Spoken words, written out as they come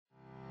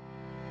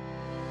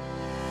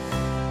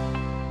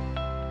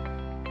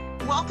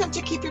Welcome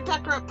to Keep Your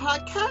Pecker Up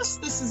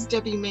podcast. This is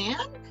Debbie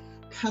Mann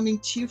coming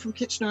to you from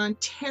Kitchener,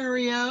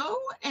 Ontario.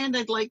 And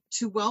I'd like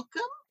to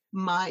welcome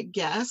my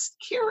guest,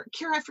 Kira.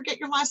 Kira, I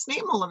forget your last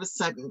name all of a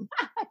sudden.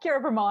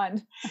 Kira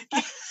Vermond.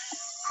 I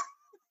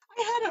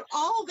had it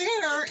all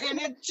there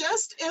and it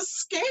just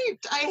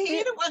escaped. I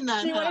hate it when that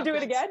happens. Do you want to do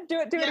it again? Do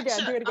it again.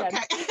 Sure. Do it again.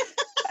 Okay.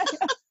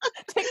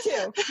 Take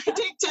two.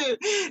 Take two.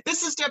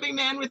 This is Debbie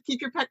Mann with Keep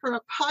Your Pecker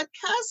Up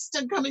podcast.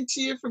 I'm coming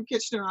to you from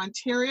Kitchener,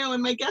 Ontario.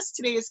 And my guest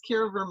today is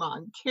Kira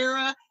Vermond.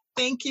 Kira,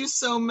 thank you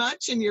so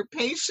much and your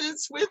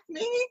patience with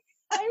me.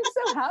 I'm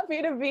so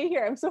happy to be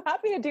here. I'm so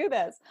happy to do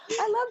this.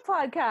 I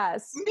love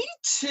podcasts. Me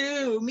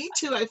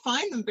too. I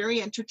find them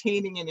very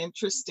entertaining and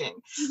interesting.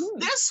 Mm-hmm.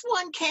 This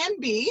one can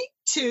be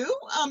too,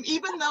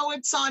 even though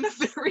it's on a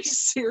very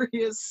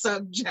serious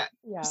subject.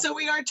 Yeah. So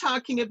we are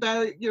talking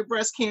about your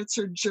breast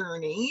cancer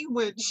journey,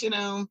 which,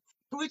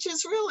 which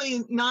is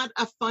really not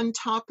a fun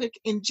topic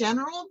in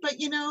general, but,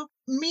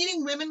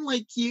 meeting women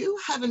like you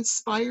have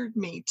inspired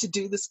me to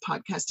do this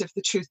podcast, if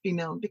the truth be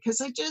known, because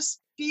I just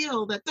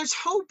feel that there's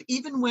hope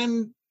even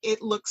when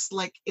it looks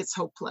like it's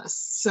hopeless.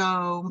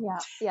 So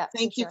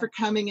thank you for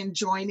coming and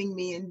joining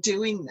me in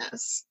doing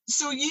this.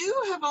 So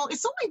you have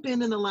it's only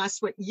been in the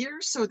last, year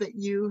or so that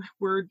you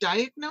were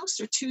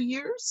diagnosed, or 2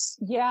 years?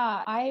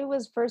 Yeah, I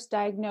was first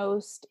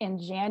diagnosed in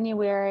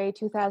January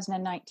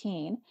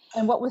 2019.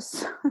 And what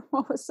was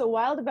so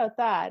wild about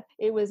that,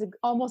 it was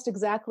almost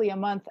exactly a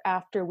month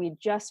after we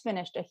just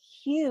finished a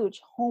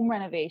huge home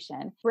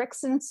renovation,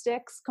 bricks and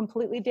sticks,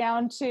 completely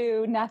down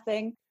to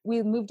nothing.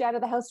 We moved out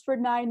of the house for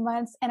 9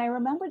 months. And I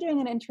remember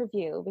doing an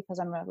interview, because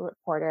I'm a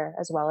reporter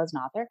as well as an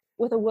author,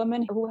 with a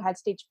woman who had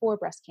stage 4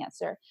 breast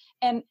cancer.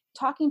 And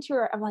talking to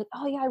her, I'm like,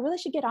 oh yeah, I really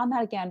should get on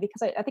that again,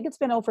 because I think it's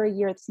been over a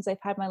year since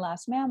I've had my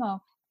last mammo.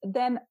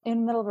 Then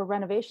in the middle of a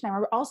renovation, I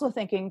remember also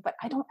thinking, but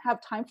I don't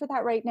have time for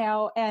that right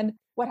now. And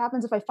what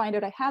happens if I find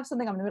out I have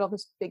something? I'm in the middle of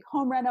this big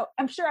home reno.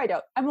 I'm sure I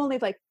don't. I'm only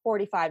like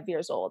 45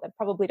 years old. I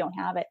probably don't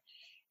have it.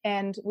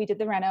 And we did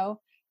the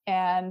reno.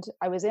 And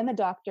I was in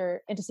to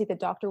see the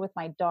doctor with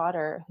my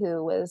daughter,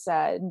 who was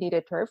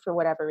needed her for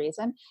whatever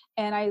reason.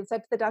 And I said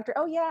to the doctor,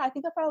 oh yeah, I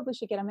think I probably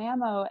should get a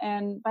mammo.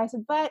 And I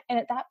said, and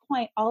at that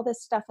point, all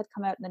this stuff had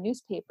come out in the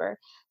newspaper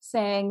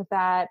saying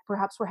that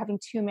perhaps we're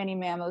having too many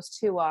mammos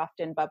too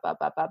often, blah, blah,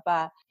 blah, blah,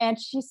 blah. And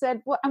she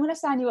said, well, I'm going to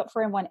sign you up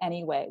for one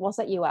anyway. We'll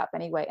set you up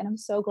anyway. And I'm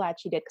so glad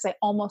she did, because I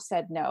almost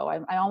said no. I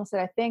almost said,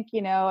 I think,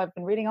 I've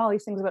been reading all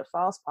these things about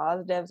false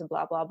positives and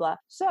blah, blah, blah.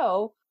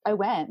 So I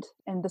went,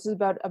 and this is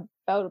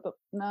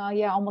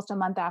almost a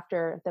month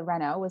after the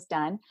reno was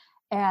done,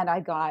 and I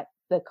got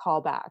the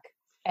call back.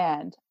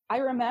 And I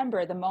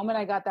remember the moment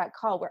I got that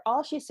call, where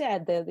all she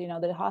said,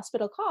 the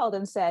hospital called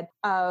and said,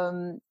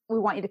 we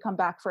want you to come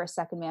back for a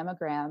second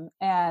mammogram.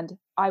 And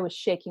I was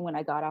shaking when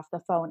I got off the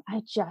phone.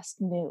 I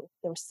just knew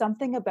there was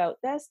something about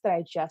this that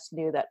I just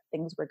knew that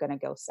things were going to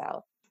go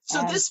south. So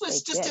this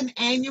was just an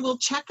annual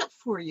checkup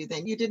for you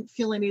then? You didn't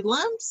feel any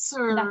lumps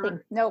or? Nothing.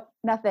 Nope,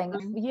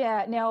 nothing.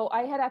 Yeah, no,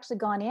 I had actually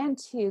gone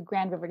into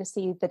Grand River to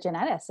see the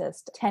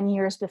geneticist 10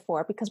 years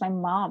before, because my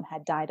mom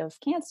had died of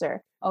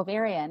cancer,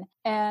 ovarian.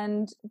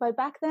 But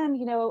back then,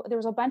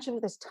 there's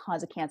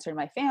tons of cancer in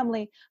my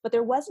family, but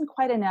there wasn't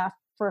quite enough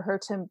for her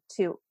to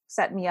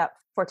set me up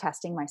for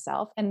testing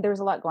myself. And there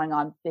was a lot going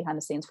on behind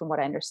the scenes, from what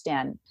I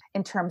understand,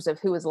 in terms of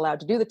who was allowed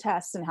to do the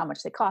tests and how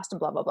much they cost and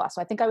blah, blah, blah.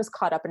 So I think I was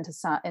caught up in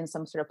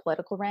some sort of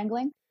political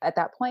wrangling at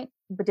that point,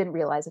 but didn't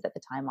realize it at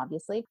the time,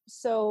 obviously.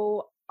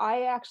 So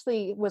I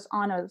actually was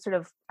on a sort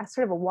of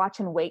a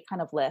watch and wait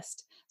kind of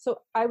list.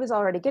 So I was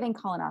already getting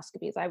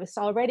colonoscopies. I was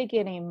already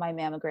getting my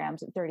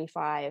mammograms at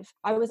 35.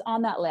 I was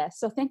on that list.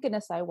 So thank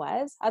goodness I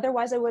was.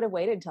 Otherwise, I would have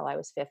waited until I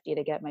was 50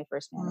 to get my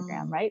first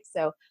mammogram, right?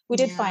 So we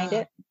did find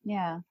it.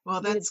 Yeah.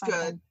 Well, that's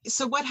good.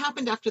 So what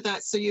happened after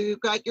that? So you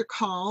got your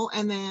call,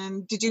 and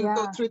then did you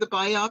go through the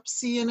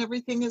biopsy and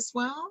everything as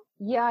well?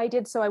 Yeah, I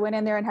did. So I went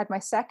in there and had my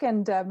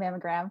second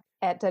mammogram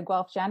at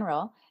Guelph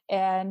General,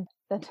 and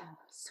the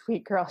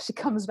sweet girl, she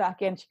comes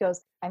back in, she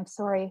goes, I'm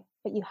sorry,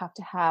 but you have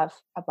to have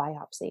a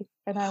biopsy.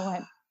 And I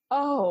went,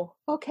 oh,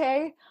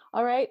 okay.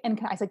 All right. And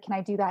I said, can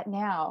I do that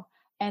now?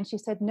 And she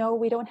said, no,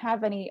 we don't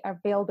have any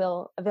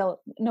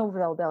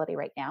availability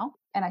right now.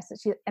 And I said,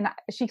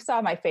 she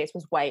saw my face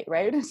was white,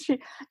 right? She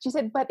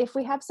said, but if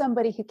we have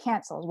somebody who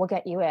cancels, we'll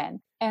get you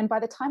in. And by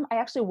the time I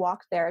actually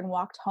walked there and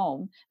walked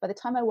home, by the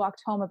time I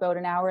walked home about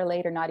an hour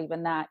later, not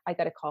even that, I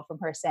got a call from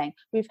her saying,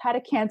 we've had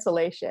a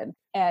cancellation.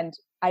 And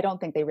I don't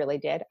think they really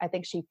did. I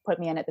think she put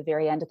me in at the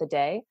very end of the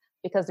day,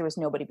 because there was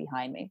nobody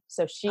behind me.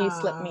 So she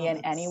slipped me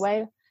in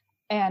anyway.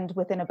 And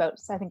within I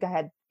think I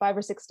had 5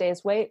 or 6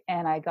 days wait,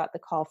 and I got the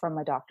call from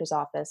my doctor's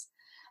office.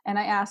 And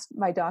I asked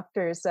my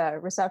doctor's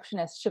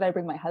receptionist, should I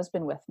bring my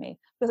husband with me?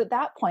 Because at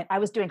that point, I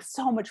was doing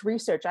so much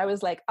research. I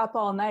was like up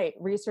all night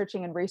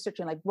researching,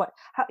 like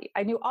how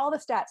I knew all the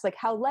stats, like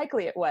how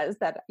likely it was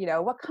that,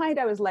 what kind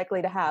I was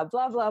likely to have,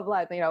 blah, blah,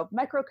 blah,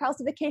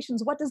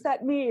 microcalcifications, what does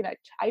that mean?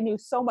 I knew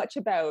so much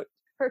about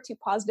HER2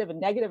 positive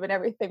and negative and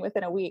everything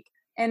within a week.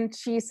 And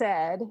she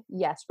said,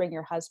 yes, bring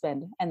your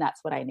husband. And that's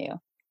what I knew.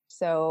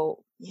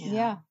 So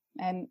yeah,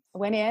 And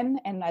went in,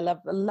 and I love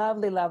a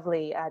lovely,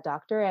 lovely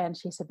doctor. And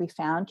she said, we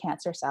found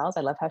cancer cells.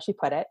 I love how she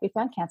put it. We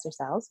found cancer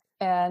cells.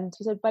 And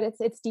she said, but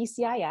it's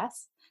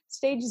DCIS,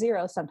 stage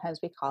 0, sometimes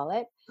we call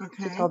it.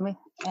 Okay. She told me,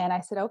 and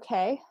I said,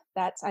 okay,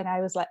 and I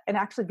was like, and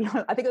actually,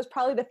 I think it was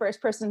probably the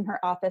first person in her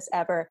office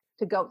ever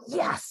to go,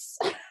 yes,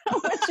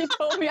 when she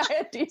told me I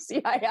had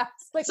DCIS.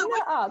 Like, so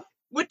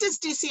what does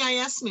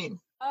DCIS mean?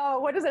 Oh,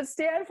 what does it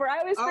stand for? I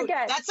always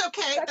forget. That's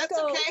okay. That's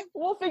okay.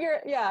 We'll figure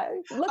it. Yeah.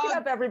 Look it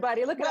up,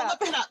 everybody. Look it up.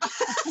 Look it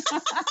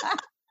up.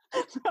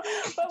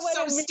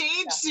 So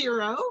stage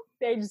 0.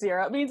 Stage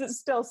 0. It means it's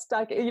still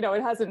stuck. It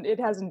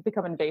hasn't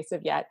become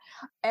invasive yet.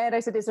 And I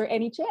said, is there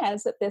any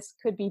chance that this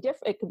could be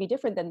different? It could be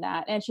different than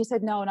that. And she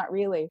said, no, not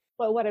really.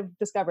 But what I've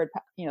discovered,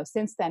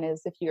 since then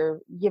is if you're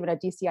given a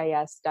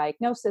DCIS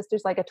diagnosis,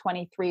 there's like a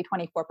 23,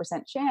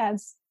 24%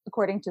 chance,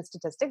 according to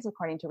statistics,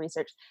 according to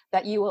research,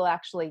 that you will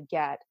actually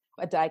get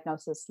a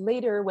diagnosis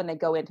later when they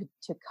go in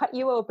to cut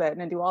you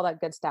open and do all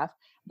that good stuff,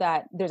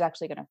 that there's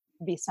actually going to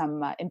be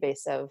some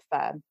invasive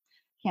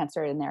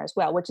cancer in there as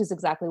well, which is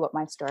exactly what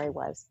my story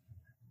was.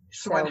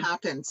 So what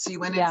happened? So you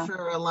went in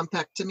for a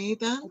lumpectomy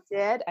then?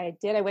 I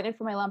did. I went in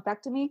for my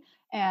lumpectomy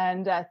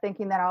and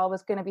thinking that all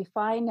was going to be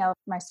fine. Now,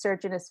 my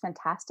surgeon is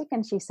fantastic.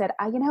 And she said,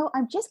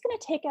 I'm just going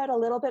to take out a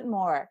little bit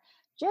more,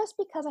 just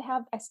because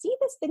I see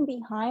this thing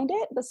behind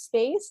it, the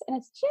space, and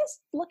it's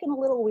just looking a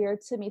little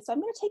weird to me. So I'm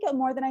going to take out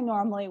more than I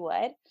normally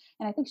would.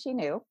 And I think she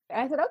knew.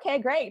 And I said, okay,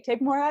 great.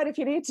 Take more out if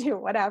you need to,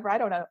 whatever. I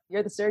don't know.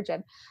 You're the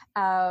surgeon.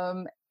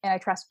 And I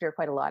trusted her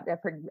quite a lot.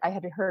 I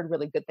had heard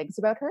really good things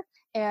about her.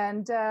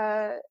 And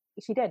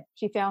she did.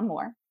 She found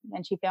more.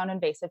 And she found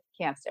invasive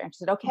cancer. And she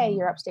said, okay,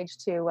 you're up stage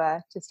 2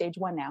 to stage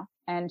 1 now.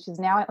 And she's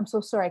now, I'm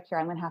so sorry, Kira,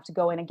 I'm going to have to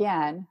go in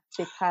again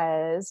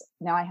because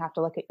now I have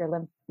to look at your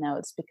lymph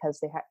nodes because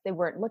they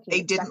weren't looking.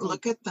 They didn't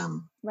look at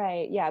them.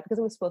 Right. Yeah. Because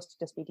it was supposed to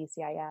just be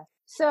DCIS.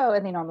 So,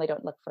 and they normally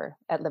don't look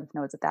at lymph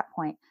nodes at that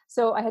point.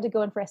 So I had to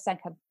go in for a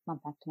second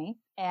lumpectomy.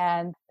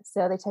 And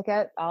so they took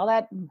out all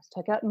that,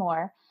 took out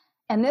more.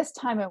 And this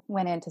time I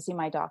went in to see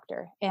my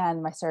doctor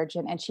and my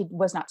surgeon, and she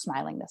was not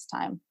smiling this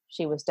time.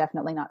 She was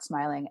definitely not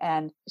smiling.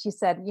 And she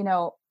said,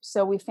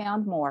 so we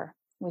found more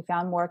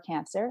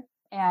cancer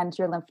and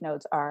your lymph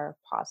nodes are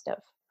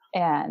positive.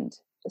 And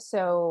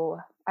so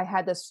I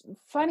had this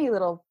funny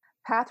little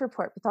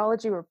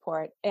pathology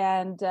report.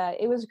 And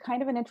it was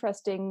kind of an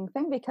interesting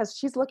thing because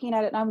she's looking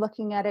at it and I'm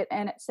looking at it,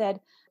 and it said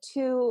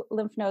 2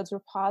 lymph nodes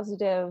were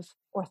positive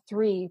or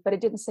 3, but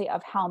it didn't say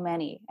of how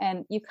many.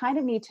 And you kind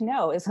of need to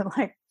know, is it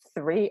like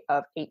 3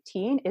 of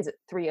 18? Is it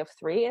 3 of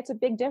 3? It's a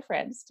big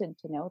difference to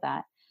know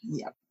that.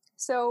 Yep.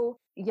 So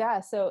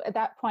at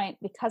that point,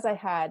 because I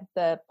had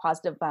the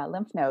positive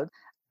lymph node,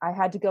 I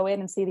had to go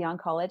in and see the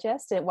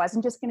oncologist. It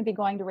wasn't just going to be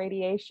going to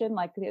radiation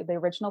like the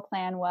original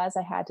plan was.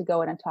 I had to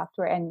go in and talk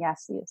to her. And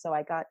yes, so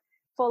I got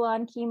full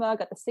on chemo. I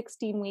got the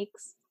 16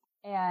 weeks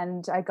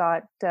and I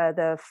got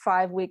the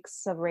 5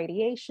 weeks of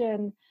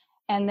radiation.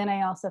 And then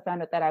I also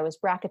found out that I was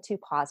BRCA2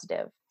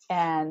 positive.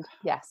 And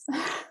yes,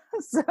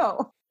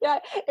 so yeah,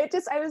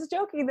 I was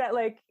joking that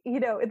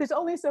there's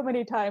only so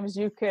many times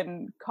you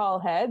can call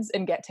heads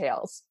and get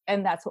tails.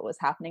 And that's what was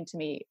happening to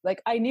me.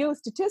 Like I knew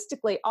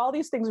statistically, all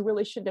these things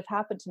really shouldn't have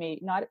happened to me,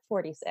 not at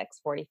 46,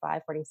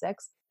 45,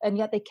 46. And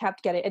yet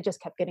it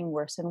just kept getting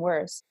worse and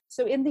worse.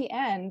 So in the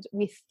end,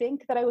 we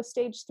think that I was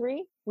stage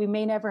 3. We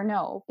may never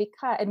know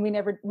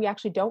we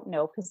actually don't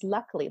know because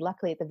luckily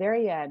at the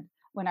very end,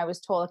 when I was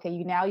told, okay,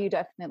 you'll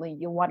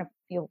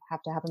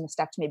have to have a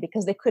mastectomy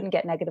because they couldn't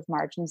get negative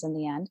margins in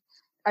the end.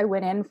 I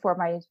went in for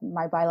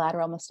my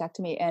bilateral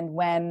mastectomy. And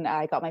when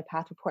I got my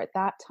path report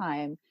that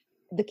time,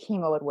 the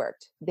chemo had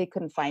worked. They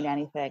couldn't find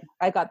anything.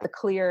 I got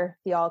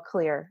the all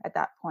clear at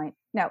that point.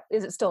 Now,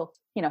 is it still,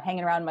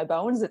 hanging around my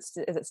bones? Is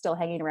it still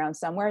hanging around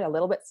somewhere, a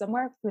little bit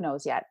somewhere? Who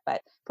knows yet?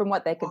 But from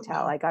what they could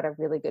tell, I got a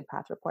really good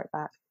path report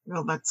back.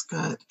 Well, that's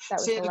good.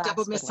 So you had a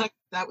double mastectomy.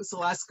 That was the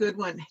last good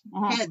one.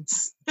 Uh-huh.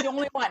 Heads. The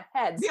only one.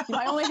 Heads. Yeah.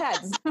 My only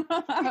heads.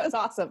 That was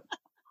awesome.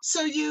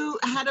 So you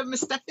had a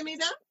mastectomy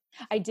then?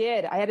 I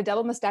did. I had a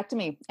double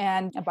mastectomy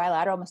and a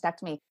bilateral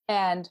mastectomy.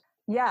 And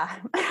yeah.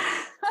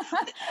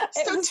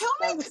 So tell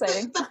me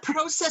the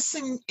process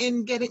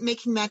in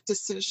making that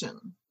decision.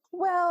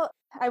 Well,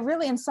 I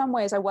really, in some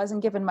ways, I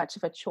wasn't given much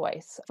of a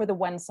choice for the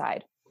one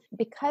side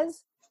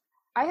because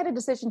I had a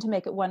decision to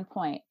make at one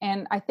point.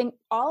 And I think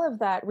all of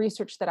that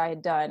research that I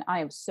had done, I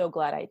am so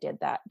glad I did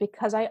that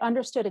because I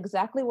understood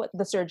exactly what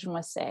the surgeon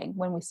was saying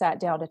when we sat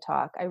down to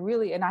talk. I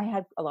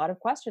had a lot of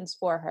questions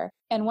for her.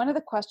 And one of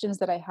the questions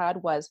that I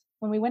had was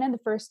when we went in the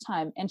first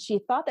time and she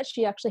thought that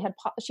she actually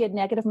had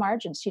negative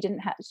margins.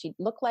 She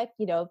looked like,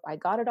 I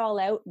got it all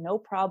out, no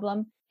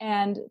problem.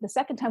 And the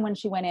second time when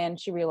she went in,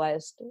 she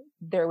realized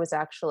there was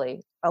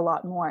actually a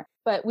lot more.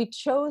 But we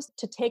chose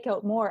to take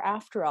out more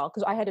after all,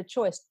 because I had a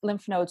choice,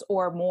 lymph nodes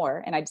or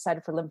more. And I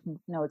decided for lymph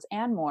nodes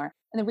and more.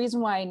 And the reason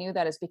why I knew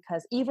that is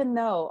because even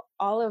though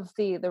all of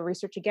the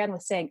research again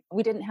was saying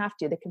we didn't have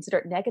to, they consider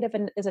it negative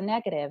and is a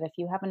negative. If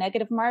you have a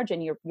negative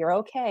margin, you're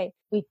okay.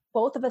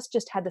 Both of us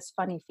just had this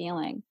funny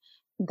feeling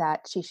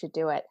that she should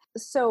do it.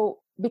 So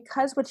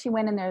because when she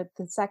went in there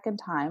the second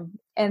time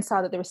and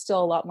saw that there was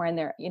still a lot more in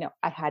there,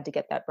 I had to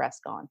get that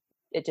breast gone.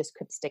 It just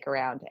couldn't stick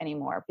around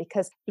anymore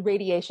because the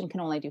radiation can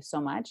only do so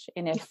much.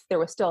 And if there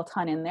was still a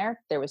ton in there,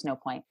 there was no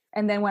point.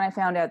 And then when I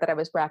found out that I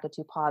was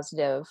BRCA2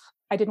 positive,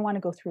 I didn't want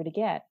to go through it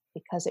again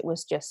because it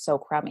was just so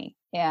crummy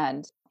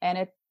and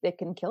it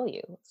can kill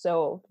you.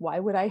 So why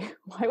would I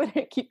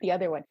keep the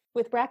other one?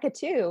 With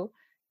BRCA2,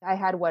 I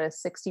had a 60%,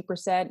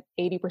 80%.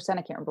 I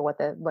can't remember what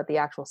the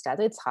actual stats.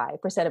 It's high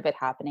percent of it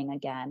happening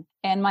again.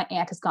 And my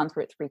aunt has gone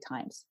through it 3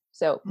 times.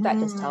 So that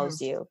just tells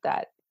you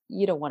that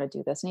you don't want to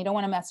do this and you don't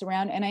want to mess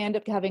around. And I end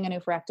up having an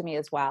oophorectomy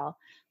as well.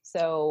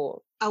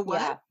 So a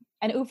what? Yeah,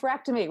 an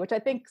oophorectomy, which I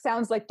think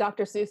sounds like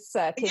Dr.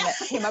 Seuss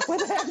came up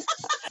with it.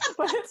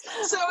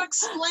 So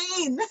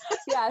explain.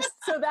 Yes.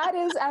 So that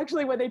is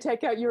actually when they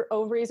take out your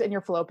ovaries and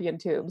your fallopian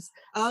tubes.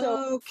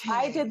 So Okay.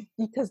 I did,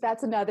 because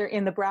that's another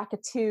in the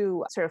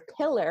BRCA2 sort of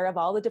pillar of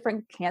all the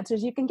different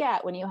cancers you can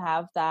get when you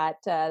have that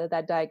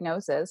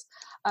diagnosis.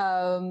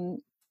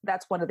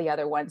 That's one of the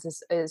other ones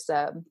is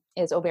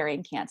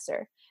ovarian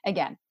cancer.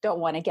 Again,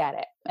 don't want to get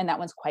it. And that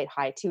one's quite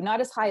high too.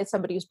 Not as high as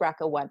somebody who's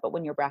BRCA1, but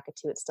when you're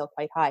BRCA2, it's still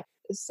quite high.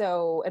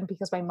 So, and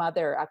because my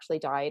mother actually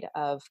died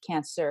of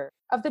cancer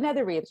of the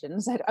nether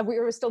regions, we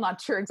were still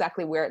not sure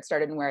exactly where it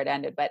started and where it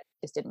ended, but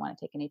just didn't want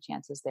to take any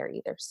chances there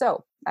either.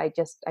 So I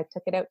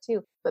took it out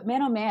too. But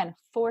man, oh man,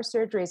 4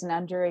 surgeries in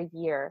under a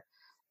year.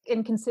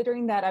 And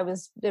considering that I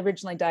was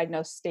originally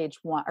diagnosed stage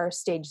 1 or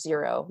stage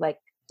 0, like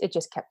it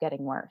just kept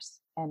getting worse.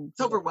 And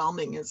it's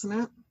overwhelming, isn't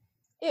it?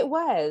 It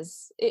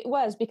was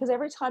because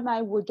every time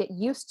I would get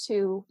used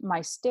to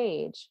my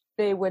stage,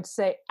 they would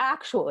say,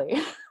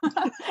 actually,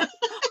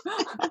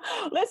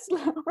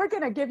 we're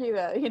going to give you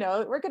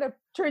we're going to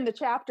turn the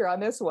chapter on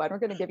this one. We're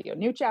going to give you a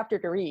new chapter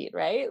to read,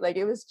 right? Like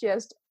it was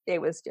just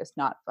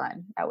not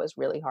fun. That was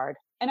really hard.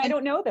 And I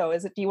don't know though,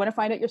 do you want to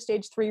find out your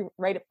stage 3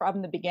 right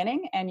from the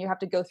beginning and you have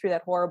to go through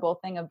that horrible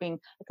thing of being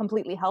a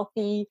completely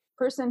healthy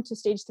person to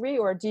stage 3?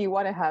 Or do you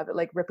want to have it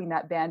like ripping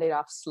that Band-Aid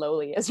off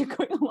slowly as you're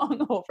going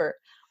along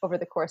over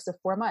the course of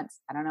 4 months?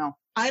 I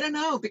don't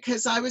know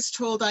because I was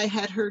told I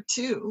had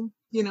HER2.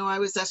 I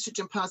was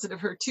estrogen positive,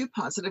 HER2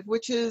 positive,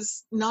 which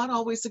is not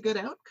always a good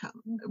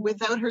outcome. Mm-hmm.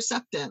 Without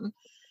Herceptin,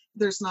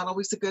 there's not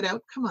always a good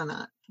outcome on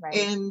that. Right.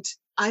 And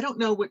I don't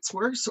know what's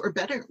worse or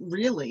better,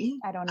 really.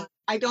 I don't know.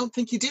 I don't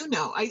think you do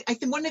know. I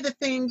think one of the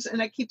things,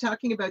 and I keep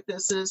talking about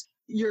this, is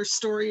your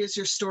story is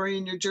your story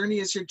and your journey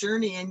is your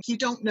journey, and you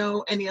don't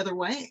know any other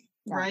way,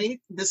 right?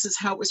 This is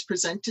how it was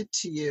presented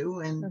to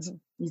you, and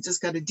you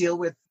just got to deal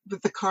with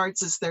the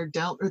cards as they're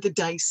dealt or the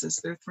dice as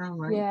they're thrown,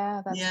 right?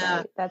 Yeah,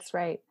 right. That's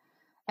right.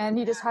 And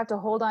you just have to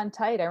hold on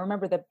tight. I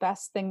remember the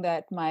best thing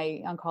that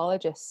my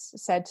oncologist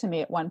said to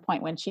me at one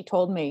point when she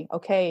told me,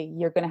 okay,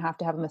 you're going to have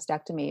a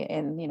mastectomy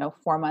in,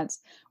 4 months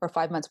or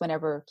 5 months,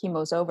 whenever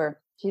chemo's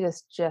over. She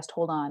just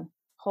hold on.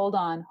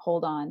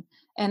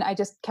 And I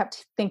just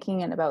kept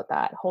thinking about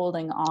that,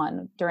 holding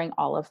on during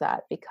all of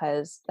that,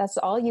 because that's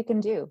all you can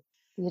do.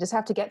 You just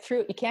have to get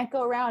through it. You can't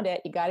go around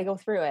it. You got to go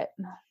through it.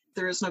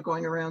 There is no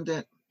going around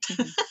it.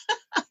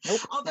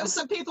 Nope, Although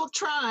some people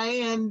try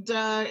and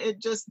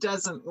it just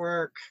doesn't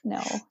work.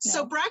 No.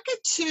 So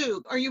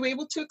BRCA2, are you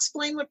able to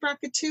explain what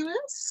BRCA2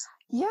 is?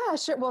 Yeah,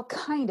 sure. Well,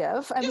 kind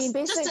of. I mean,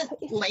 basically, just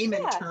in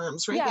layman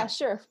terms, right? Yeah,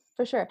 sure,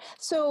 for sure.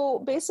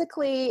 So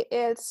basically,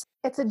 it's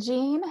a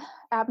gene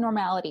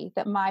abnormality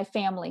that my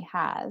family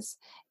has.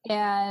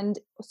 And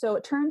so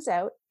it turns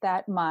out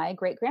that my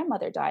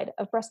great-grandmother died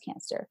of breast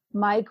cancer.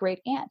 My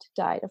great-aunt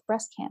died of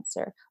breast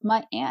cancer.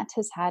 My aunt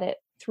has had it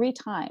 3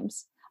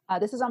 times.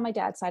 This is on my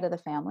dad's side of the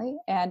family.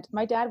 And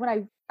my dad, when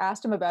I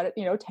asked him about it,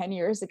 10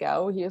 years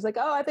ago, he was like,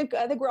 oh, I think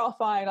we're all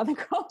fine. I think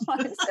we're all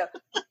fine. So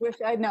wish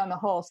I'd known the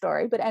whole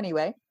story. But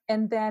anyway,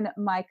 and then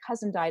my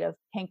cousin died of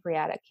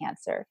pancreatic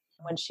cancer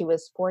when she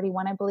was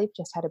 41, I believe,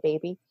 just had a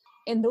baby.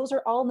 And those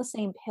are all in the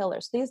same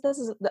pillars. This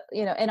is,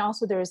 and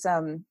also there's,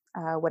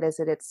 what is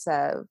it? It's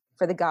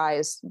for the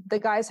guys. The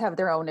guys have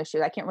their own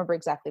issue. I can't remember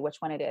exactly which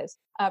one it is.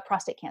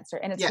 Prostate cancer.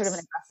 And it's sort of an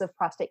aggressive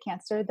prostate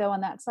cancer, though,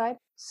 on that side.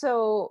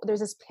 So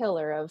there's this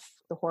pillar of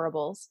the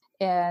horribles.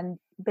 And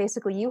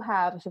basically, you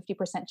have a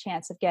 50%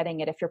 chance of getting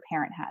it if your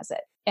parent has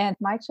it. And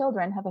my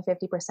children have a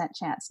 50%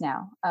 chance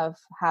now of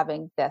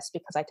having this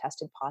because I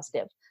tested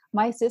positive.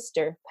 My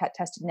sister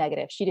tested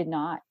negative. She did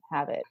not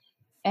have it.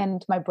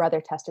 And my brother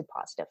tested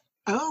positive.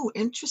 Oh,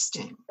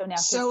 interesting. So now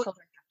his children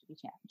have to be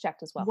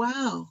checked as well.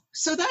 Wow.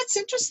 So that's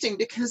interesting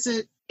because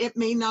it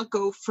may not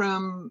go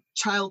from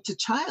child to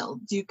child.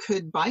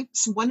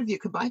 One of you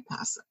could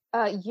bypass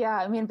it. Yeah.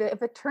 I mean,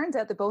 if it turns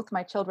out that both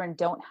my children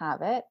don't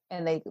have it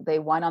and they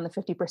won on the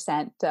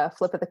 50%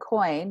 flip of the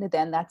coin,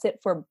 then that's it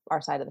for our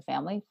side of the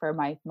family, for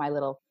my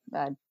little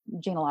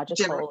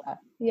genealogical.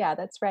 Yeah,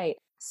 that's right.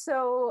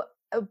 So,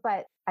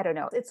 but I don't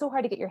know. It's so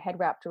hard to get your head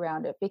wrapped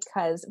around it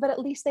but at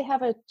least they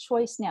have a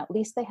choice now. At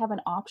least they have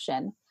an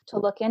option to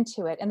look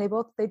into it. And they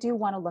do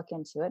want to look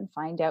into it and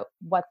find out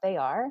what they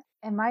are.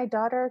 And my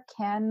daughter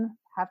can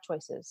have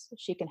choices.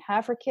 She can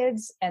have her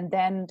kids and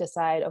then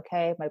decide,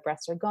 okay, my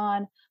breasts are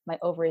gone, my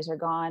ovaries are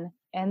gone.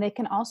 And they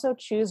can also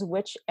choose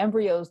which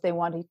embryos they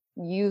want to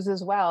use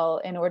as well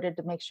in order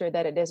to make sure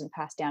that it isn't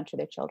passed down to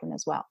their children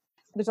as well.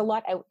 There's a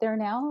lot out there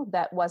now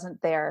that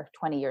wasn't there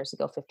 20 years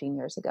ago, 15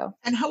 years ago.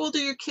 And how old are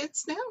your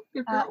kids now,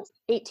 your girls?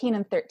 18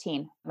 and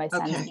 13. My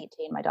son's Okay.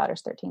 18, my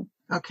daughter's 13.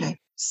 Okay.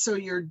 So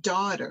your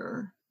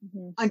daughter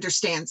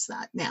understands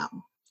that now.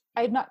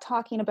 I'm not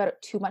talking about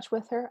it too much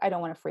with her. I don't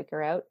want to freak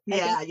her out.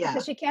 Yeah.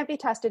 Because she can't be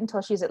tested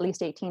until she's at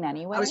least 18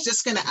 anyway. I was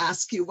just going to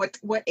ask you,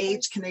 what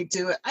age can they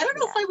do it? I don't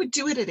know if I would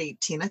do it at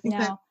 18. I think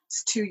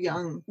that's too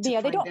young.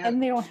 Yeah, they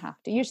don't have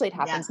to. Usually it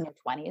happens in your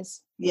 20s.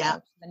 Yeah.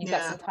 Then you've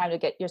got some time to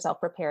get yourself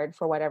prepared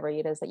for whatever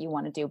it is that you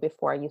want to do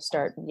before you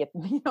start,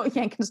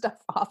 yanking stuff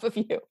off of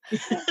you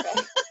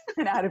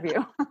and out of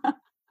you.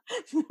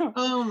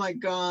 Oh my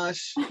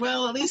gosh.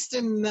 Well, at least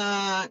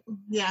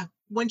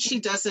when she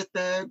does it,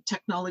 the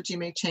technology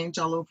may change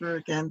all over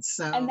again.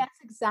 So, and that's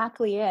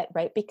exactly it,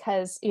 right?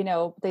 Because,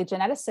 the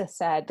geneticist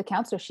said, the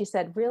counselor, she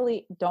said,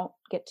 really don't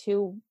get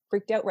too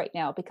freaked out right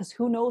now, because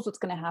who knows what's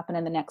going to happen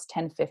in the next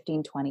 10,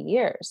 15, 20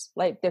 years.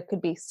 Like there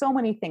could be so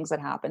many things that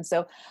happen.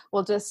 So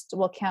we'll just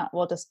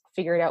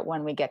figure it out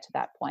when we get to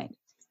that point.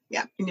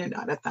 Yeah. And you're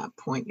not at that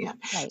point yet.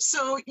 Right.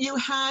 So you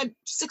had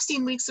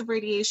 16 weeks of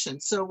radiation.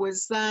 So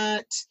was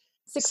that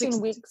 16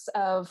 weeks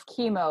of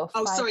chemo?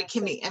 Oh, sorry,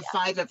 Kimmy, and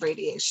 5 of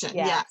radiation.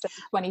 Yeah. So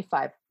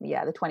 25.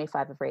 Yeah. The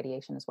 25 of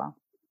radiation as well.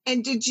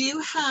 And did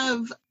you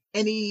have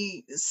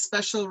any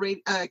special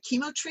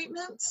chemo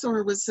treatments,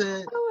 or was it?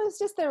 Oh, it was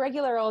just the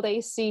regular old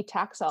AC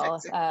Taxol.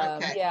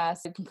 Okay.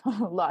 Yes,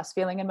 lost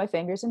feeling in my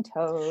fingers and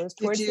toes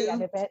towards the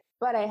end of it.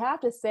 But I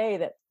have to say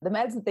that the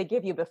meds that they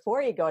give you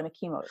before you go into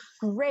chemo,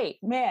 great.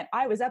 Man,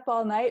 I was up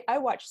all night. I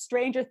watched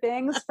Stranger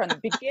Things from the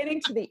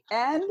beginning to the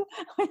end.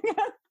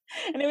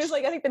 And it was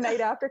like, I think the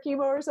night after chemo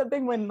or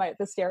something, when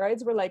the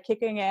steroids were like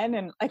kicking in,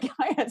 and like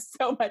I had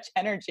so much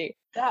energy.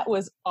 That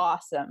was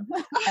awesome.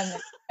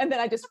 And then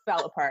I just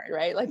fell apart,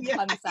 right? Like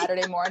on the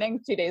Saturday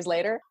morning, 2 days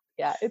later.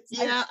 Yeah.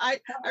 I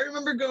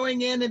remember going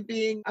in and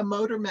being a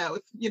motor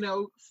mouth.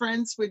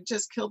 Friends would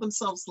just kill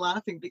themselves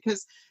laughing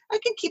because I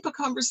can keep a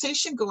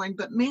conversation going,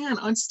 but man,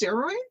 on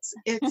steroids,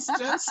 it's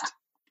just...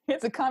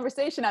 It's a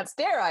conversation on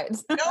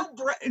steroids.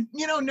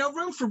 No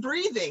room for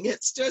breathing.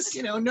 It's just,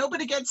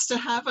 nobody gets to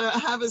have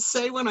a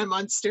say when I'm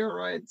on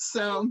steroids.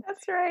 So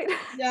that's right.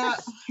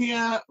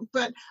 Yeah.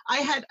 But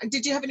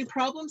did you have any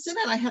problems in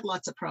it? I had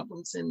lots of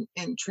problems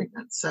in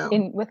treatment. So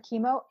with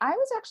chemo, I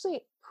was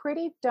actually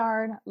pretty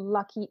darn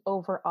lucky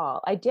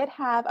overall. I did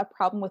have a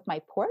problem with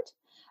my port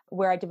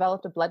where I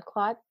developed a blood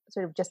clot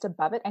sort of just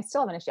above it. I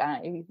still have an issue. I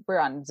don't know, we're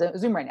on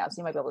Zoom right now, so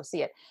you might be able to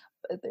see it.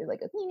 But there's like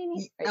a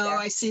right there.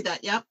 I see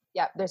that. Yep.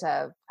 Yeah, there's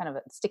a kind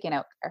of sticking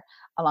out there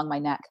along my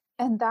neck.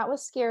 And that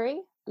was scary.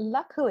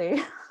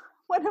 Luckily,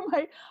 one of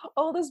my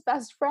oldest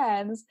best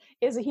friends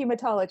is a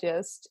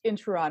hematologist in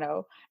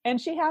Toronto. And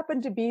she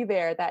happened to be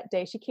there that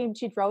day. She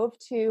drove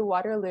to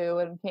Waterloo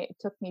and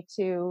took me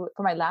for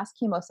my last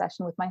chemo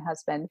session with my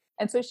husband.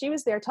 And so she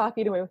was there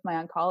talking to me with my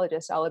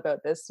oncologist all about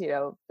this,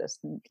 this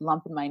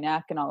lump in my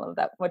neck and all of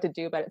that, what to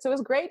do about it. So it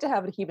was great to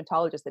have a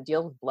hematologist that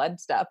deals with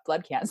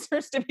blood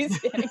cancers, to be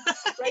standing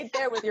right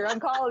there with your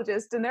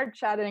oncologist, and they're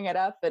chatting it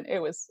up. And it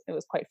was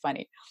quite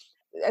funny.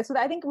 So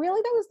I think really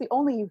that was the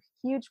only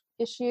huge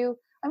issue.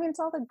 I mean,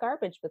 it's all the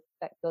garbage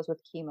that goes with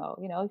chemo.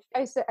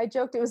 I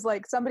joked, it was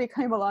like somebody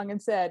came along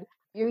and said,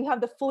 you have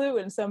the flu,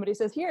 and somebody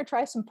says, here,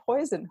 try some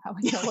poison.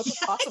 What could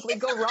possibly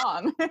go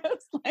wrong?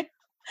 It's like,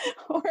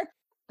 or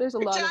there's a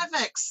lot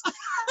Javix.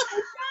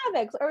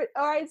 Or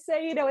I'd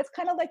say, it's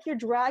kind of like you're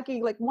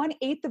dragging, like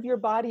 1/8 of your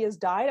body has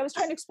died. I was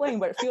trying to explain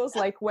what it feels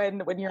like when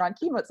you're on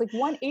chemo. It's like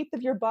 1/8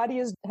 of your body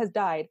has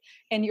died,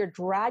 and you're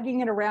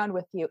dragging it around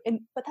with you.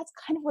 But that's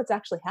kind of what's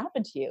actually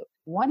happened to you.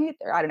 1/8,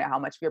 or I don't know how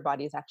much of your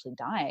body is actually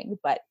dying,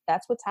 but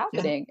that's what's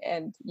happening. Yeah.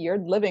 And you're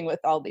living with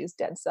all these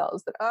dead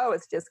cells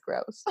it's just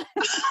gross.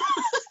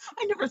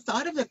 I never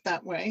thought of it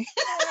that way.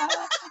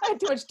 I had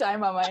too much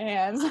time on my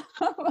hands.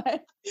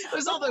 It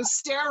was all those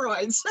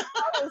steroids.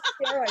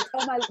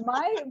 Oh,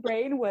 my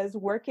brain was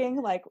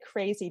working like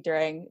crazy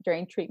during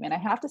treatment. I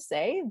have to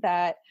say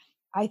that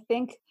I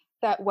think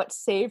that what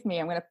saved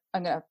me, I'm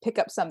gonna pick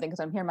up something because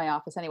I'm here in my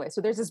office anyway.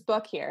 So there's this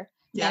book here,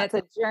 and it's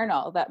a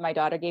journal that my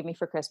daughter gave me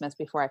for Christmas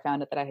before I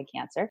found out that I had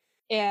cancer.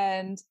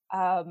 And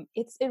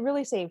it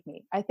really saved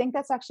me. I think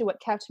that's actually what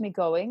kept me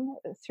going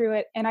through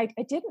it. And I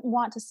didn't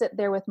want to sit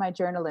there with my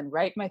journal and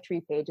write my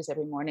 3 pages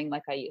every morning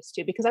like I used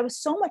to, because I was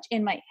so much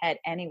in my head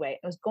anyway.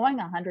 I was going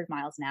 100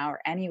 miles an hour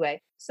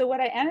anyway. So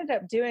what I ended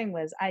up doing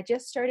was I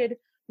just started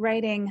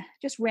writing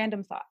just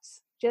random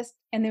thoughts.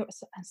 And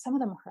some of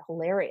them are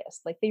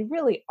hilarious. Like they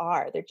really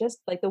are. They're just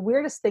like the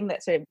weirdest thing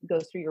that sort of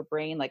goes through your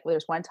brain. Like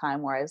there's one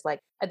time where I was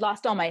like, I'd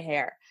lost all my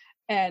hair.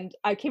 And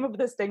I came up with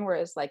this thing where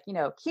it's like,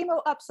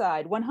 chemo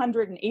upside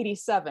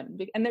 187.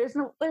 And there's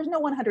no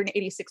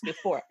 186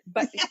 before it,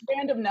 but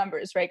random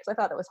numbers, right? Because I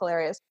thought that was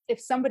hilarious. If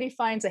somebody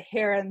finds a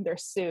hair in their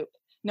soup,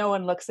 no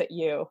one looks at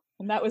you.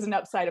 And that was an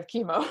upside of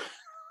chemo.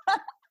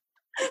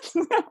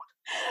 And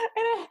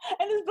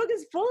this book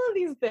is full of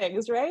these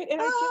things, right? And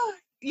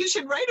You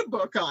should write a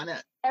book on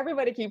it.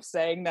 Everybody keeps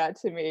saying that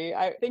to me.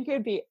 I think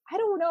it'd be, I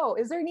don't know,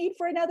 is there a need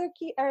for another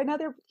or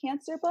another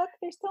cancer book?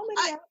 There's so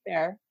many out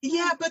there.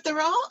 Yeah, but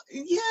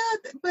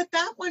but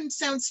that one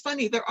sounds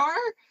funny.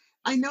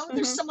 I know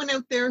there's someone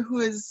out there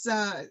who has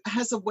a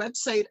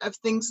website of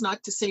things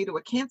not to say to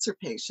a cancer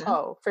patient.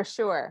 Oh, for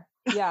sure.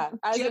 Yeah.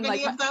 Do you have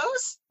any of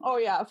those? Oh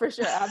yeah, for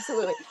sure.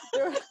 Absolutely.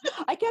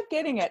 I kept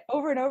getting it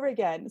over and over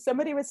again.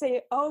 Somebody would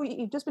say, oh,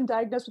 you've just been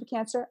diagnosed with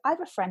cancer. I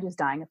have a friend who's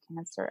dying of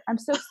cancer. I'm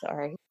so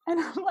sorry. And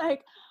I'm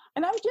like,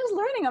 and I'm just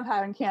learning I'm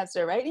having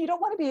cancer, right? You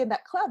don't want to be in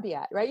that club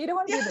yet, right? You don't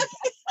want to be in the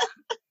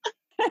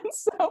and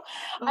so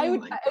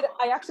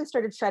I actually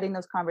started shutting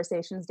those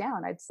conversations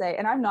down, I'd say.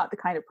 And I'm not the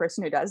kind of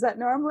person who does that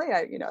normally.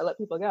 I let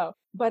people go.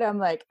 But I'm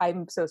like,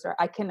 I'm so sorry.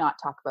 I cannot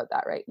talk about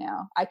that right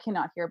now. I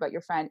cannot hear about your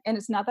friend. And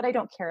it's not that I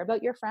don't care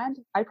about your friend.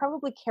 I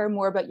probably care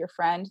more about your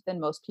friend than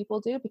most people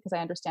do because I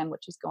understand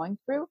what she's going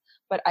through.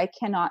 But I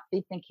cannot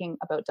be thinking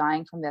about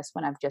dying from this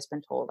when I've just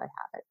been told I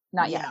have it.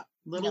 Not yet. Yeah,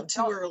 little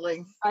too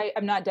early.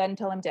 I'm not dead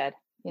until I'm dead.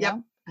 You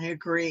know? I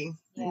agree.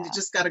 Yeah. And you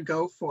just got to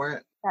go for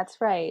it. That's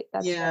right.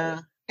 That's right.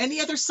 Any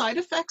other side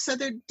effects?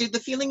 Did the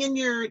feeling in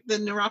the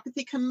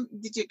neuropathy come?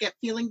 Did you get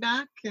feeling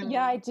back?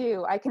 Yeah, I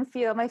do. I can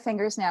feel my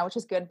fingers now, which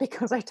is good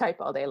because I type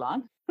all day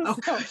long. Oh.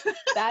 So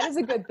that is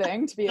a good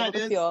thing to be able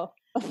to feel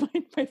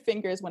my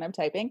fingers when I'm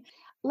typing.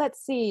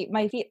 Let's see,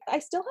 my feet. I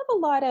still have a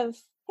lot of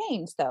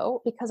pains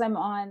though, because I'm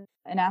on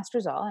an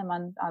anastrozole. I'm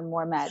on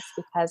more meds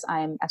because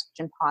I'm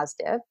estrogen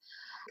positive.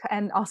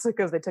 And also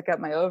because they took out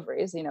my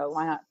ovaries,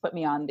 why not put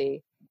me on the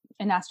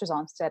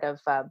anastrozole instead of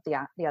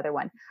the other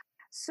one?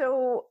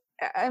 So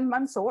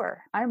I'm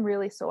sore. I'm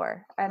really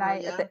sore. And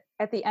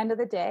at the end of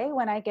the day,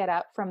 when I get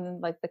up from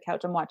like the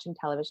couch, I'm watching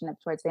television up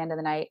towards the end of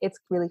the night, it's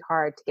really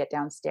hard to get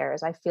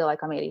downstairs. I feel like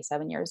I'm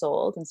 87 years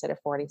old instead of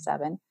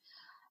 47.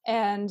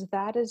 And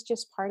that is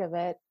just part of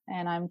it.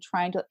 And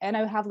and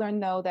I have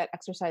learned though that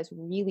exercise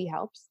really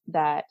helps,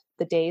 that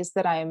the days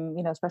that I'm,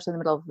 especially in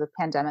the middle of the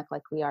pandemic,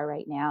 like we are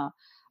right now,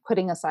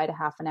 putting aside a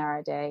half an hour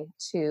a day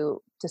to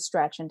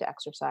stretch and to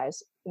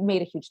exercise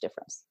made a huge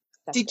difference.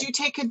 Did you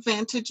take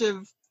advantage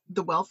of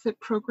the WellFit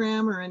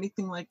program or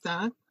anything like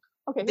that?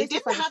 Okay. They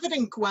didn't have it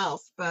in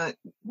Guelph, but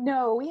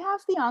no, we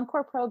have the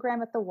Encore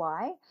program at the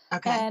Y.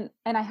 Okay.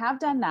 And I have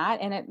done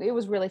that, and it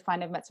was really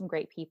fun. I've met some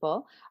great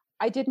people.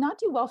 I did not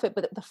do WellFit,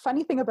 but the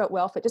funny thing about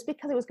WellFit, just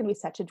because it was going to be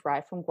such a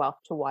drive from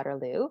Guelph to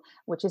Waterloo,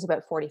 which is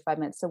about 45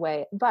 minutes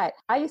away, but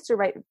I used to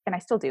write, and I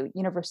still do,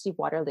 University of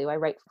Waterloo. I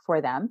write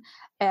for them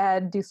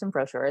and do some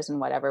brochures and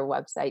whatever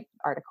website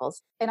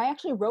articles. And I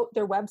actually wrote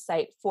their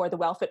website for the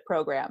WellFit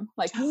program,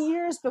 like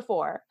years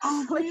before.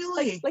 Oh,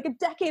 really? Like a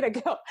decade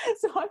ago.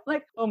 So I'm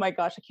like, oh my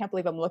gosh, I can't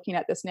believe I'm looking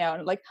at this now.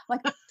 And like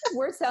those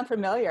words sound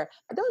familiar.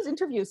 Those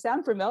interviews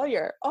sound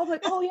familiar. Oh, I'm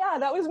like, oh yeah,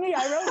 that was me.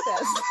 I wrote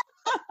this.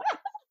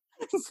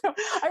 So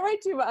I write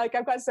too much. Like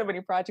I've got so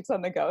many projects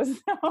on the go.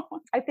 So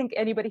I think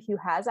anybody who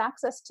has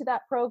access to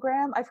that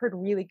program, I've heard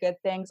really good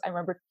things. I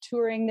remember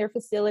touring their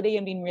facility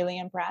and being really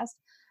impressed.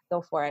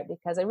 Go for it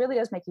because it really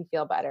does make you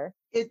feel better.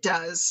 It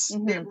does.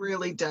 Mm-hmm. It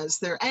really does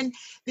there. And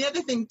the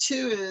other thing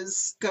too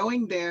is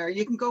going there,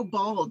 you can go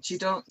bald. You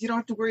don't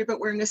have to worry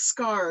about wearing a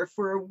scarf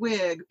or a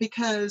wig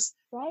because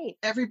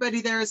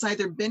everybody there has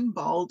either been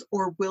bald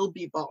or will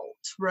be bald,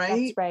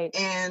 right? That's right.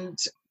 And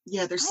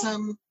there's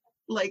some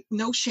like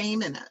no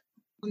shame in it.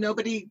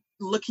 Nobody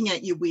looking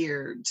at you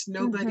weird,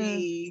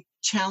 nobody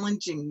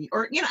challenging you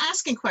or,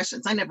 asking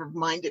questions. I never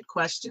minded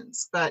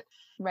questions, but.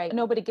 Right.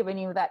 Nobody giving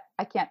you that.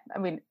 You're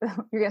going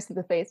to see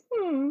the face.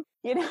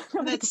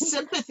 That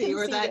sympathy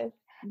or that.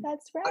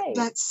 That's right.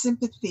 That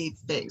sympathy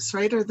face,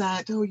 right? Or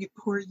that, oh, you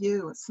poor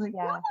you. It's like,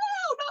 no, not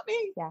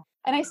me. Yeah.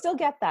 And I still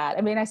get that.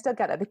 I still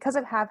get it because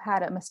I have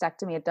had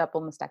a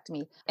double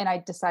mastectomy, and I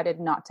decided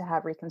not to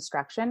have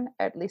reconstruction,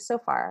 at least so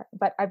far,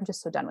 but I'm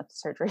just so done with the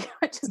surgery.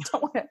 I just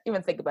don't want to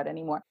even think about it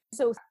anymore.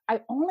 So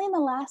I only in the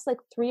last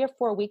 3 or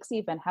 4 weeks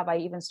even have I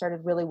even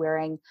started really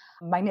wearing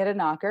my knitted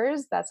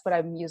knockers. That's what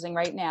I'm using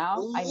right now.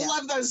 I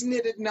love those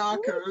knitted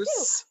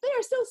knockers. They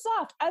are so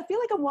soft. I feel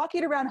like I'm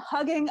walking around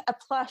hugging a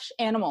plush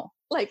animal.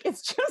 Like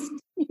it's just,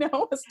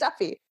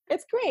 stuffy.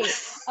 It's great.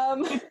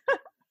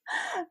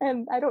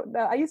 And I don't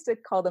know. I used to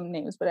call them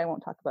names, but I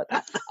won't talk about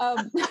that.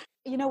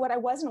 You know what? I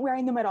wasn't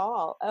wearing them at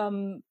all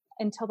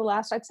until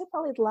I'd say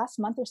probably the last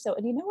month or so.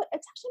 And you know what?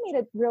 It's actually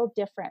made a real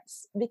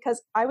difference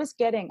because I was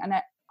getting,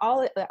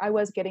 I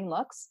was getting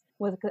looks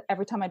with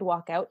every time I'd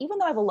walk out, even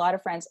though I have a lot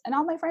of friends and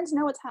all my friends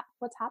know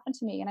what's happened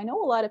to me. And I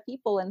know a lot of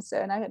people. And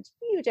I had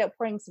huge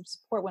outpourings of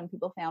support when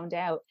people found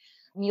out,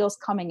 meals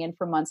coming in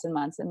for months and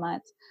months and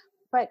months.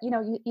 But,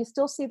 you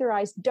still see their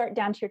eyes dart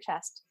down to your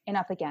chest and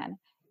up again.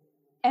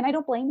 And I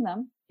don't blame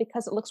them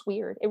because it looks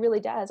weird. It really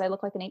does. I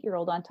look like an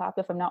 8-year-old on top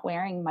if I'm not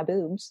wearing my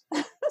boobs.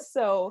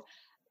 So,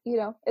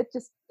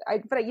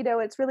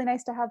 it's really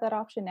nice to have that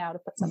option now to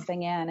put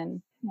something in.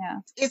 And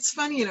it's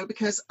funny,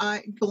 because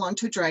I belong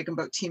to a dragon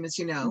boat team, as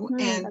you know,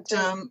 and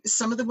right.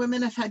 Some of the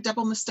women have had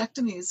double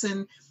mastectomies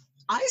and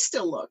I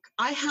still look.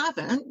 I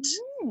haven't,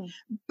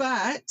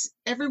 but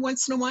every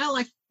once in a while,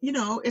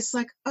 it's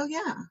like, oh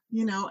yeah,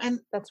 and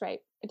that's right.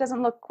 It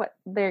doesn't look what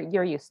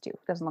you're used to. It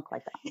doesn't look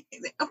like that.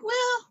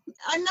 Well,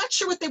 I'm not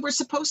sure what they were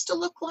supposed to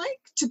look like,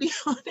 to be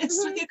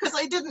honest with you, because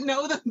I didn't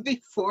know them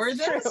before True.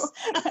 this.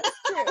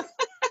 True.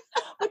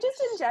 But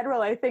just in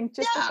general, I think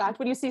just the Yeah. fact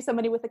when you see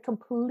somebody with a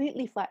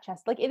completely flat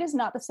chest, like it is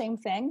not the same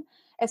thing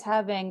as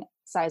having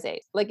size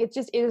 8. Like it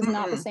is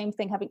not the Mm-mm. same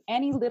thing. Having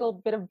any little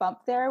bit of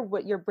bump there,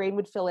 what your brain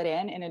would fill it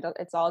in and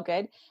it's all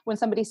good. When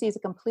somebody sees a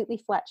completely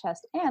flat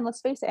chest, and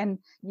let's face it, and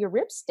your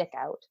ribs stick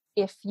out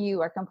if you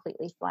are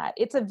completely flat.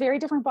 It's a very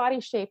different body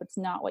shape. It's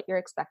not what you're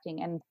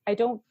expecting. And I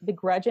don't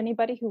begrudge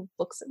anybody who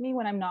looks at me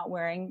when I'm not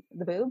wearing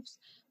the boobs,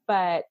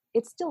 but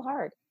it's still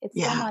hard. It's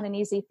still Yeah. not an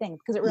easy thing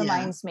because it Yeah.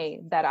 reminds me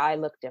that I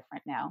look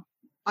different now.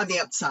 On the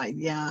outside,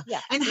 yeah.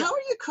 Yeah. And Yeah. how are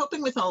you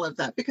coping with all of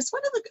that? Because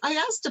I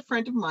asked a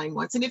friend of mine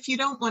once, and if you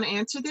don't want to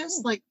answer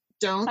this, like,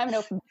 don't. I'm an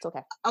open. It's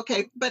okay.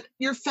 Okay, but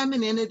your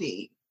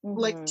femininity,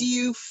 like, Mhm. do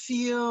you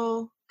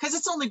feel, because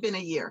it's only been a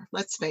year,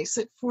 let's face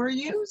it, for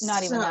you.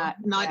 Not even So,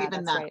 that. not Yeah,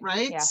 even that's that,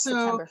 right? Yeah, So,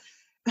 September.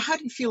 how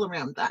do you feel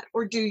around that?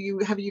 Or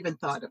have you even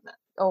thought of it?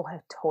 Oh,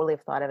 I totally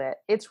have thought of it.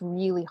 It's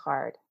really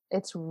hard.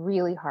 It's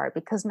really hard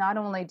because not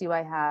only do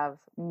I have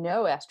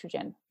no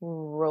estrogen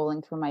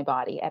rolling through my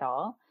body at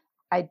all,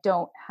 I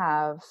don't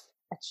have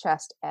a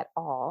chest at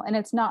all. And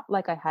it's not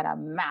like I had a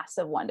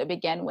massive one to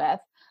begin with.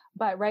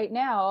 But right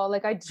now,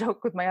 like I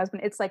joke with my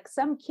husband, it's like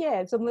some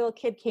little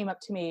kid came up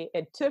to me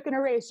and took an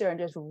eraser and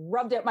just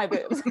rubbed at my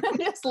boobs and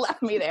just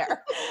left me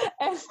there.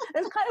 And it's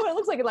kind of what it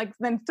looks like. It like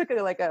then took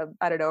it like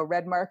I don't know, a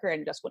red marker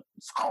and just went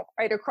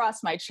right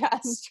across my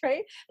chest,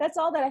 right? That's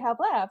all that I have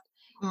left.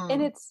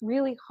 And Mm. it's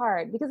really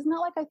hard because it's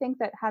not like I think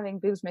that having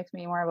boobs makes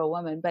me more of a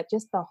woman, but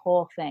just the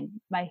whole thing.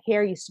 My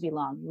hair used to be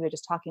long. We were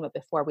just talking about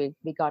before we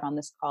got on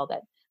this call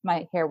that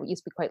my hair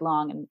used to be quite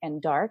long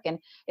and dark, and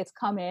it's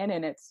come in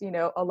and it's,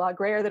 a lot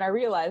grayer than I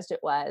realized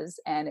it was.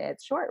 And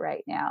it's short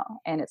right now.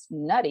 And it's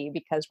nutty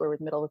because we're in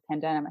the middle of a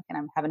pandemic and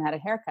I haven't had a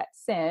haircut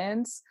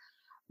since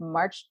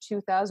March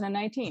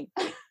 2019,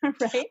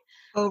 right?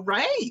 Oh,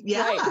 right.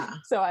 Yeah. Right.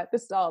 So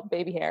this is all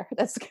baby hair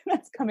that's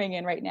coming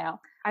in right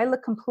now. I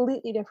look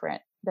completely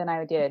different than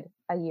I did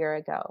a year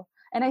ago.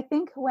 And I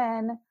think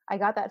when I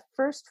got that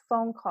first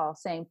phone call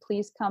saying,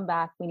 please come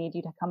back, we need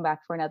you to come back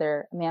for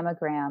another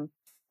mammogram,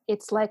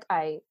 it's like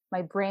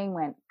my brain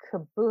went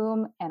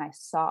kaboom and I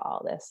saw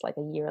all this like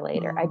a year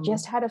later. I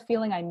just had a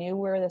feeling I knew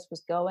where this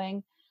was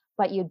going,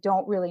 but you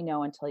don't really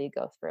know until you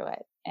go through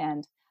it.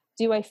 And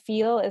do I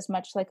feel as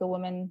much like a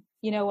woman?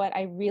 You know what?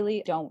 I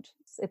really don't.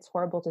 It's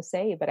horrible to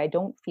say, but I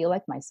don't feel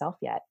like myself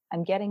yet.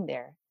 I'm getting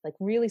there. Like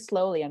really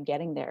slowly I'm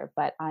getting there,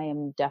 but I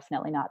am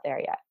definitely not there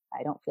yet.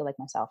 I don't feel like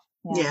myself.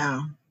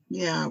 Yeah.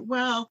 Yeah.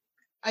 Well,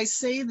 I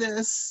say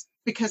this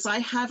because I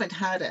haven't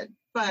had it,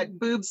 but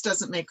boobs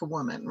doesn't make a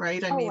woman,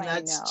 right? I mean, I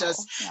that's know.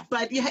 just, Yeah.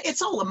 but yeah,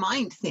 it's all a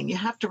mind thing. You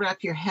have to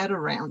wrap your head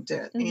around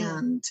it.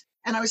 Mhm.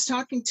 And I was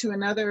talking to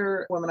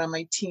another woman on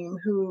my team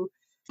who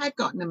had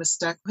gotten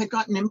had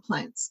gotten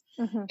implants.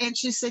 Mhm. And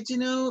she said,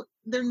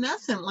 they're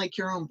nothing like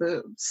your own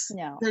boobs.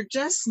 No. They're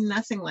just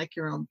nothing like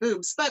your own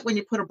boobs. But when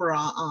you put a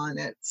bra on,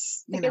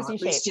 it's, It gives you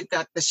at least shape. you've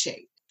got the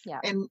shape. Yeah.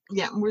 And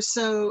yeah, we're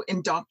so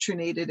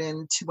indoctrinated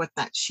into what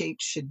that shape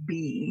should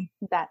be.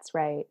 That's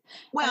right.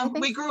 Well, And I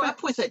think we grew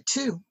up with it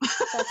too.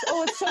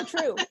 it's so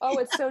true. Oh,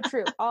 it's so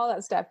true. All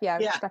that stuff. Yeah.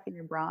 Yeah. Stuff in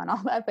your bra and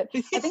all that. But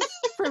I think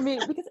for me,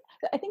 because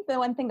I think the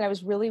one thing that I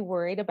was really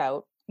worried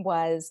about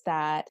was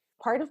that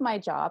part of my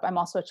job, I'm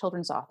also a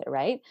children's author,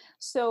 right?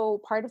 So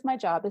part of my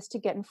job is to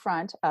get in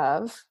front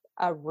of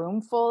a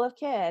room full of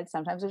kids.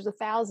 Sometimes there's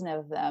 1,000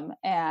 of them.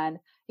 And,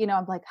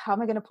 I'm like, how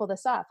am I going to pull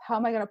this off? How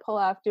am I going to pull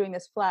off doing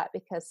this flat?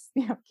 Because,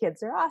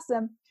 kids are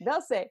awesome.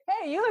 They'll say,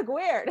 hey, you look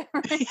weird.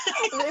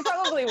 They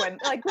probably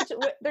wouldn't. Like,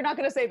 they're not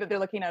going to say that they're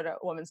looking at a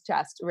woman's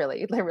chest,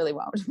 really. They really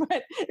won't.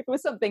 But if it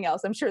was something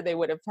else, I'm sure they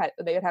would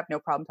have no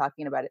problem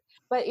talking about it.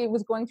 But it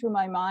was going through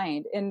my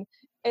mind. And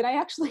I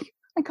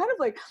kind of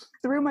like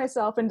threw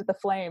myself into the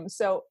flames.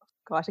 So,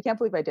 gosh, I can't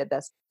believe I did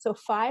this. So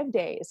 5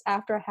 days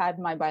after I had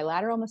my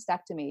bilateral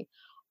mastectomy,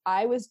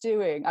 I was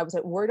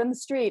at Word on the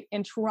Street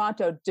in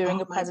Toronto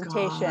doing a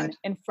presentation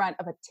in front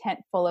of a tent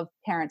full of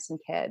parents and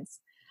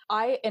kids.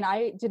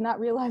 I did not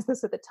realize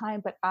this at the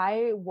time, but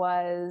I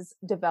was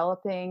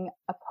developing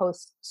a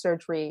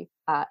post-surgery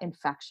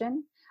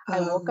infection.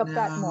 I woke up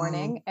that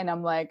morning and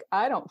I'm like,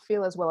 I don't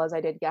feel as well as I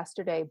did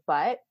yesterday,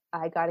 but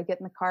I got to get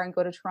in the car and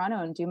go to Toronto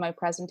and do my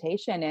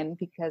presentation. And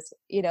because,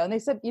 and they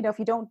said, if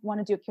you don't want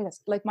to do a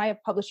case, like my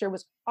publisher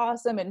was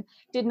awesome and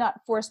did not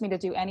force me to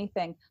do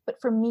anything.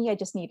 But for me, I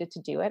just needed to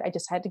do it. I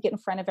just had to get in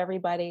front of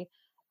everybody.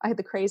 I had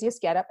the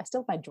craziest getup. I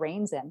still have my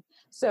drains in.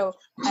 So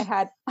I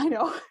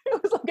know,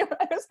 it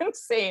was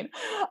insane.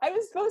 I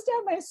was supposed to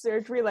have my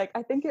surgery,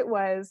 I think it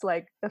was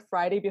like the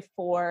Friday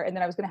before, and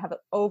then I was going to have it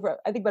over,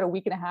 I think about a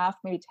week and a half,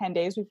 maybe 10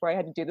 days before I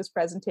had to do this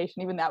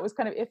presentation. Even that was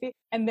kind of iffy.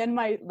 And then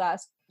my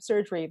last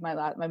surgery, my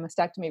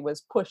mastectomy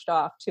was pushed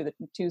off to the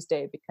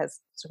Tuesday because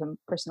of some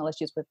personal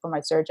issues for my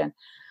surgeon.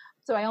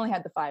 So I only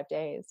had the 5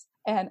 days.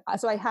 And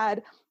so I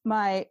had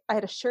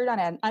a shirt on,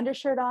 I had an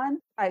undershirt on.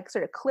 I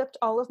sort of clipped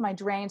all of my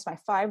drains, my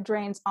 5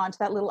 drains onto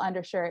that little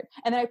undershirt.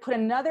 And then I put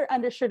another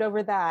undershirt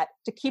over that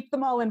to keep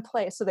them all in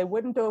place so they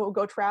wouldn't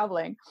go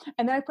traveling.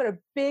 And then I put a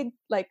big,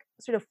 like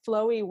sort of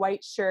flowy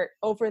white shirt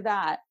over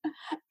that.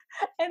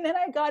 And then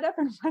I got up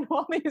in front of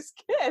all these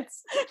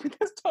kids with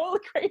this totally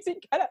crazy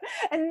getup,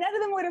 and none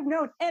of them would have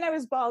known. And I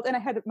was bald and I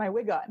had my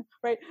wig on,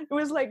 right? It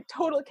was like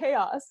total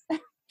chaos in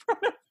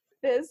front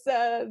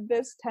of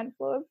this tent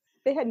full of,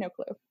 they had no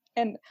clue.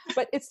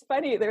 But it's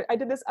funny, I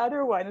did this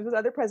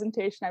other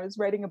presentation. I was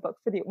writing a book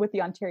with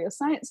the Ontario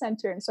Science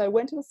Centre. And so I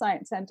went to the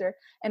Science Centre,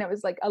 and it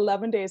was like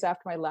 11 days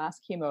after my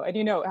last chemo. And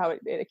you know how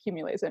it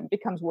accumulates and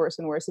becomes worse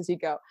and worse as you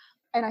go.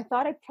 And I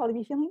thought I'd probably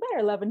be feeling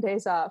better 11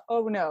 days off.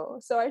 Oh no.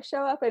 So I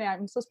show up and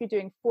I'm supposed to be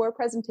doing 4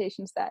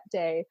 presentations that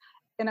day.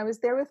 And I was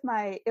there with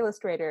my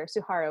illustrator,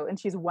 Suharu, and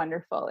she's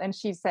wonderful. And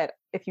she said,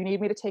 if you need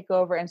me to take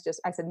over, and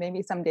I said,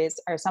 maybe some days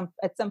or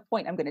at some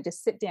point, I'm going to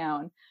just sit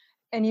down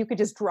and you could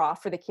just draw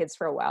for the kids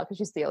for a while, because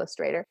she's the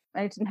illustrator.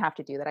 And I didn't have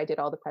to do that. I did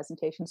all the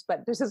presentations, but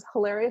there's this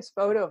hilarious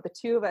photo of the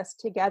 2 of us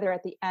together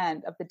at the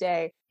end of the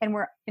day. And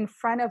we're in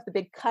front of the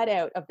big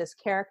cutout of this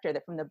character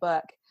from the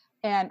book.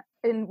 And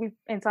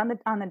it's on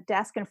the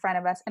desk in front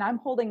of us, and I'm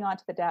holding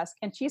onto the desk,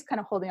 and she's kind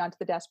of holding onto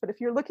the desk. But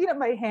if you're looking at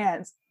my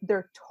hands,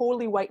 they're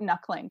totally white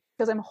knuckling,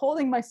 because I'm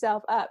holding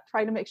myself up,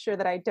 trying to make sure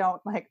that I don't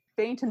like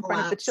faint in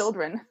front of the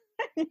children.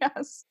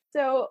 Yes.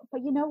 So,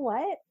 but you know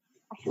what?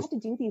 I had to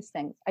do these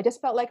things. I just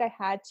felt like I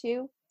had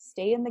to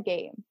stay in the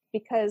game,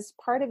 because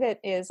part of it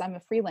is I'm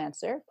a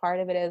freelancer. Part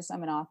of it is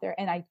I'm an author,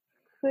 and I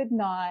could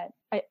not.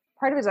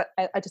 Part of it is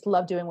I just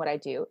love doing what I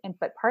do.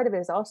 But part of it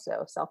is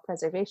also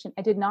self-preservation.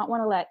 I did not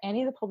want to let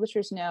any of the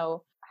publishers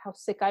know how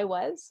sick I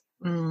was,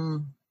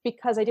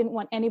 because I didn't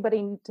want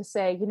anybody to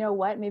say, you know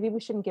what, maybe we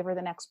shouldn't give her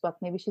the next book.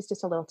 Maybe she's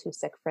just a little too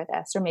sick for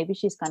this, or maybe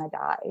she's going to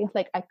die.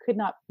 Like, I could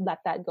not let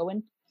that go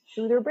in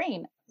through their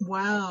brain.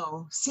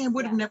 Wow. See, I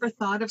would have never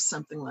thought of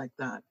something like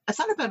that. I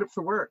thought about it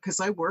for work, because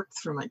I worked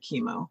through my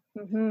chemo,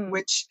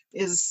 which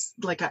is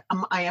like,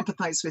 I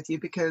empathize with you,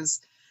 because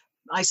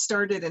I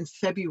started in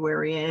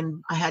February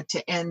and I had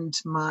to end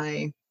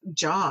my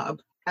job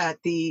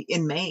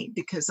in May,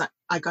 because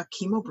I got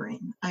chemo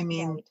brain. I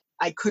mean, right.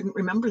 I couldn't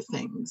remember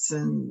things,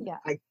 and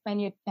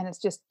and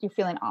it's just, you're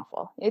feeling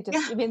awful.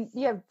 I mean,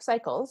 you have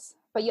cycles,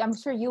 but I'm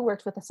sure you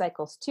worked with the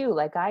cycles too,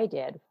 like I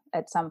did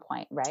at some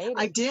point, right?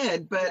 I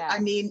did, but I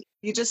mean,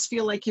 you just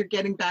feel like you're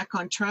getting back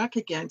on track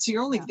again. So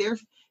you're only there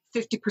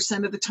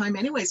 50% of the time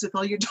anyways, with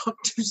all your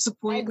doctor's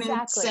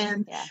appointments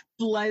and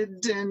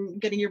blood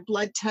and getting your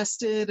blood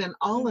tested and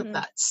all of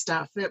that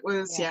stuff. It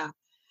was, so.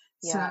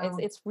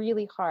 It's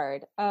really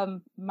hard.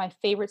 My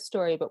favorite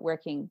story about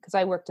working, because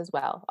I worked as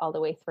well all the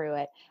way through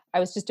it.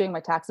 I was just doing my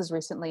taxes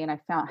recently, and I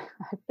found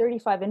I had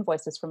 35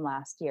 invoices from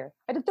last year.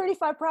 I did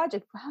 35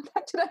 projects. How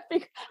did I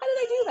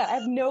do that? I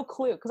have no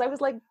clue, because I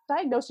was like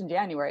diagnosed in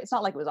January. It's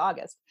not like it was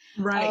August.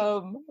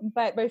 Right.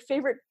 But my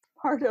favorite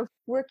part of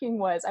working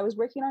was I was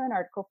working on an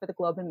article for the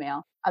Globe and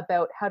Mail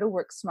about how to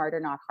work smarter,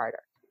 not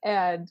harder.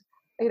 And,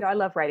 I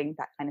love writing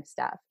that kind of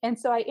stuff. And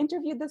so I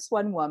interviewed this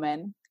one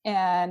woman,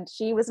 and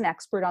she was an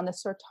expert on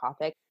this sort of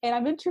topic. And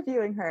I'm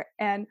interviewing her,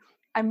 and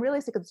I'm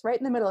really sick. It's right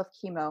in the middle of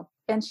chemo.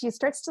 And she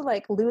starts to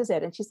like lose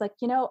it. And she's like,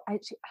 I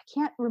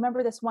can't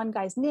remember this one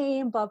guy's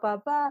name, blah, blah,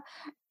 blah.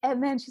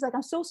 And then she's like,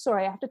 I'm so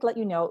sorry. I have to let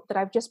you know that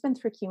I've just been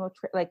through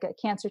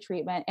cancer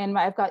treatment, and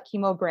I've got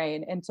chemo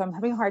brain. And so I'm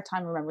having a hard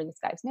time remembering this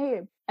guy's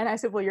name. And I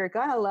said, well, you're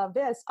going to love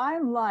this.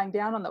 I'm lying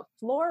down on the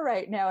floor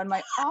right now in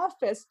my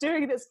office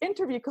doing this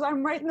interview, because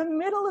I'm right in the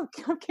middle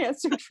of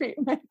cancer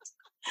treatment.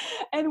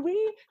 And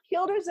we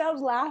killed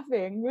ourselves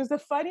laughing. It was the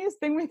funniest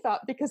thing we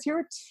thought, because here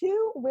were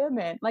 2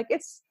 women,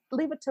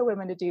 leave it to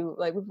women to do,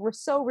 we're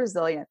so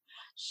resilient.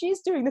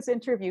 She's doing this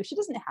interview. She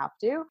doesn't have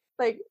to,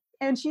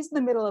 and she's in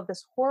the middle of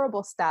this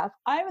horrible stuff.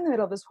 I'm in the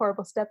middle of this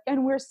horrible stuff,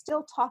 and we're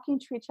still talking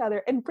to each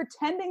other and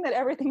pretending that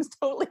everything's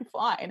totally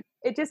fine.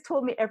 It just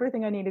told me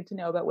everything I needed to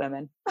know about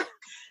women.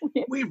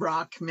 We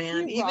rock,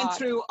 man. Even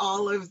through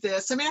all of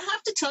this. I mean, I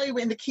have to tell you,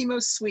 in the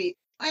chemo suite,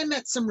 I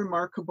met some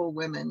remarkable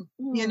women,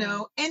 and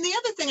the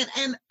other thing,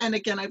 and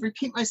again, I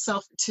repeat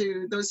myself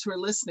to those who are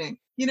listening,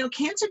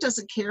 cancer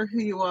doesn't care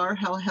who you are,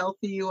 how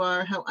healthy you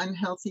are, how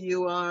unhealthy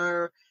you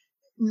are,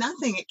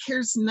 nothing. It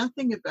cares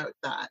nothing about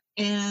that.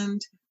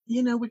 And,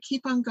 we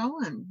keep on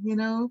going,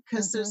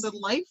 because there's a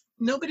life,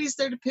 nobody's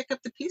there to pick up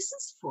the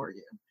pieces for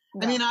you.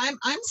 No. I mean,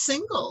 I'm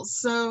single,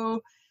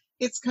 so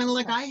it's kind of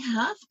like I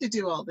have to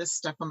do all this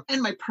stuff.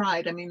 And my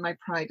pride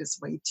is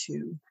way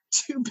too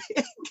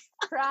big.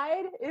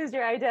 Pride is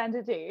your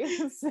identity.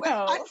 So.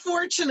 Well,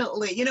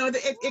 unfortunately,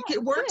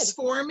 it works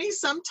for me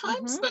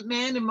sometimes, but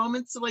man, in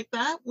moments like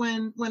that,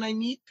 when I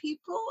need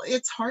people,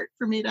 it's hard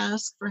for me to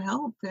ask for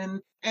help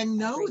and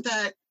know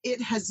that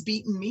it has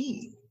beaten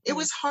me. It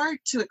was hard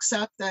to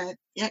accept that,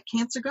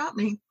 cancer got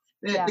me,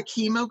 that the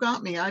chemo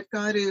got me. I've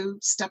got to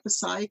step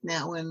aside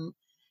now.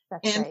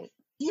 That's right.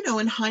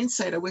 In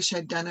hindsight, I wish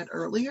I'd done it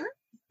earlier,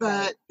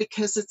 but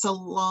because it's a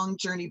long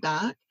journey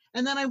back.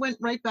 And then I went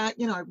right back,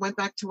 I went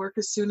back to work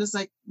as soon as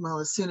I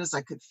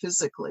could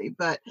physically,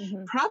 but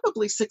Hmm.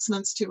 probably 6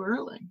 months too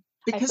early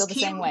I because feel the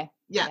same way.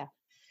 yeah, Yeah.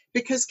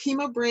 because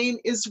chemo brain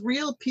is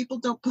real. People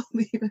don't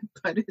believe it,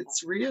 but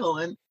it's real.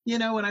 And,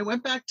 when I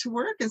went back to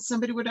work and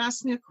somebody would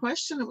ask me a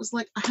question, it was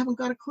like, I haven't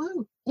got a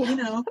clue. Yeah,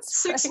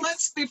 that's Six right.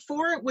 months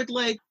before it would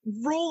like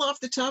roll off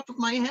the top of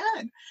my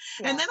head.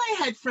 Yeah. And then I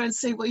had friends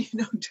say, well,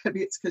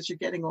 Debbie, it's because you're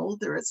getting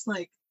older. It's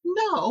like,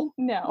 no.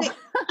 No.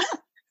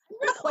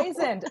 You're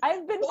poisoned.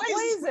 I've been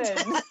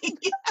poisoned.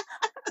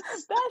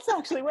 That's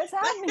actually what's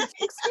happening.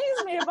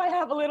 Excuse me if I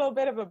have a little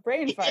bit of a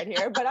brain fart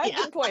here, but I've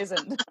been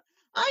poisoned.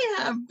 I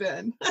have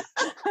been.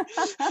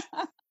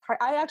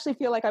 I actually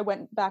feel like I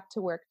went back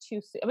to work too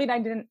soon. I mean,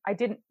 I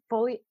didn't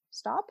fully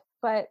stop,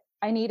 but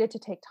I needed to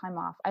take time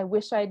off. I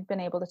wish I'd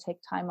been able to take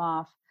time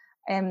off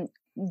and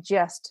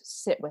just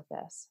sit with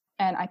this.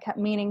 And I kept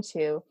meaning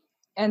to.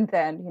 And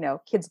then,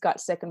 kids got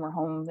sick and were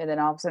home. And then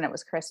all of a sudden it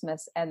was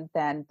Christmas. And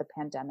then the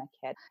pandemic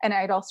hit. And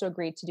I'd also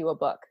agreed to do a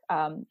book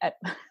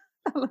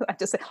I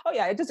just said, oh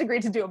yeah, I just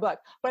agreed to do a book,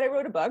 but I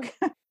wrote a book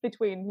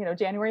between,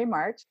 January and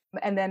March.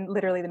 And then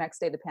literally the next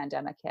day, the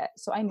pandemic hit.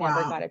 So I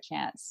never got a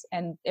chance.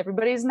 And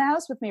everybody's in the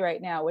house with me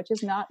right now, which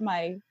is not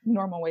my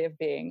normal way of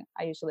being.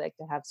 I usually like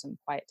to have some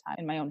quiet time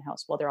in my own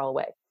house while they're all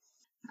away.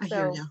 I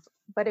hear you.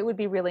 But it would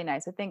be really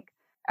nice. I think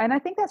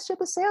that ship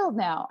has sailed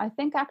now. I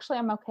think actually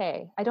I'm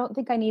okay. I don't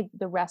think I need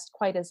the rest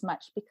quite as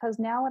much because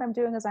now what I'm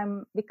doing is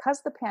because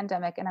of the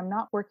pandemic and I'm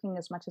not working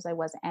as much as I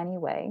was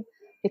anyway,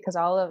 because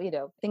all of,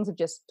 things have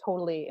just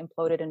totally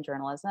imploded in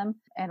journalism.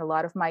 And a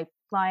lot of my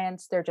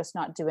clients, they're just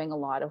not doing a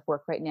lot of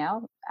work right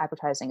now.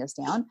 Advertising is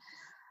down.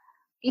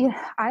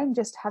 I'm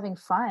just having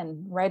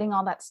fun writing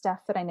all that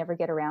stuff that I never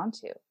get around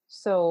to.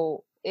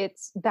 So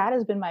that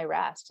has been my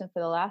rest. And for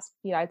the last,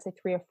 I'd say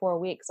 3 or 4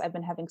 weeks, I've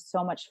been having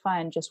so much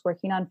fun just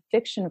working on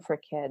fiction for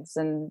kids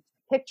and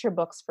picture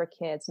books for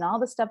kids and all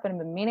the stuff that I've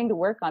been meaning to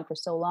work on for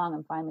so long.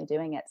 I'm finally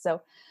doing it.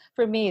 So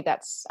for me,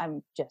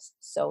 I'm just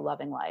so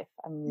loving life.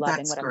 I'm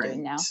loving what I'm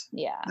doing now.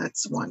 Yeah.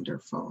 That's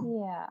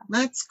wonderful. Yeah.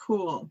 That's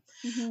cool.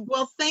 Mm-hmm.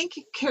 Well, thank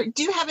you, Carrie.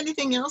 Do you have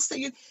anything else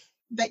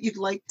that you'd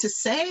like to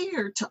say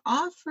or to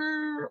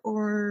offer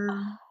or?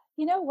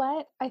 You know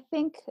what? I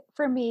think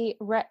for me,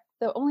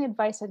 the only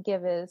advice I'd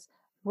give is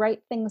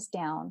write things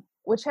down,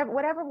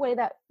 whatever way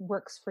that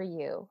works for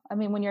you. I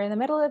mean, when you're in the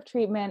middle of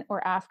treatment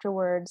or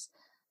afterwards,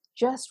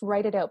 just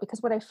write it out,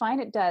 because what I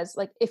find it does,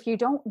 like if you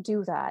don't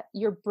do that,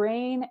 your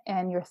brain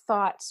and your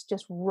thoughts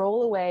just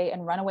roll away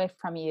and run away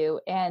from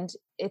you. And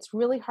it's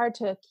really hard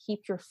to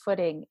keep your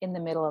footing in the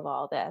middle of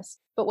all this.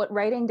 But what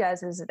writing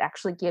does is it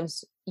actually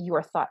gives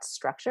your thoughts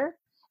structure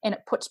and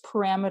it puts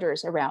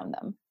parameters around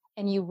them.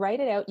 And you write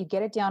it out, you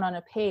get it down on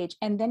a page,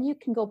 and then you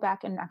can go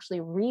back and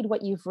actually read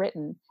what you've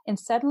written. And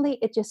suddenly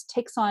it just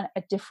takes on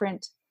a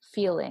different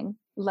feeling,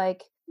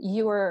 like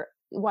you're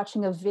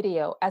watching a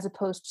video as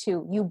opposed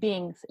to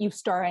you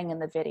starring in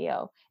the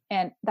video.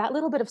 And that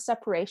little bit of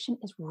separation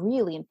is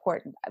really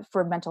important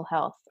for mental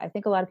health. I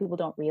think a lot of people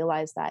don't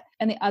realize that.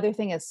 And the other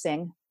thing is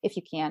sing, if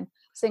you can.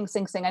 Sing.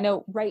 I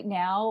know right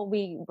now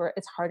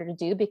it's harder to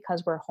do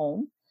because we're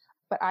home,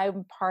 but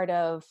I'm part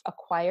of a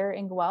choir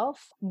in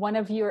Guelph. One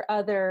of your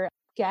other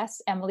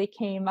guests, Emily,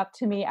 came up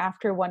to me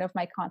after one of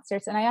my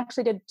concerts, and I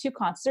actually did 2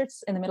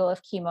 concerts in the middle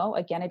of chemo.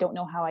 Again, I don't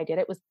know how I did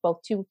it. It was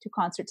both two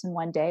concerts in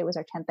one day. It was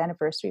our 10th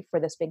anniversary for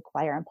this big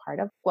choir I'm part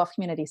of, Guelph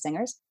Community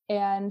Singers.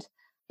 And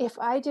if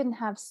I didn't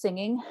have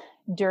singing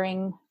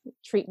during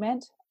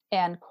treatment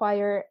and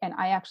choir, and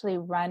I actually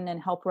run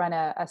and help run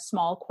a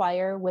small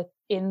choir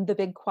within the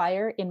big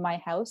choir in my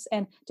house,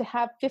 and to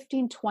have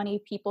 15,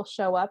 20 people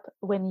show up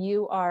when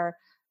you are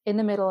in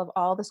the middle of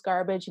all this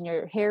garbage and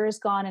your hair is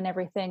gone and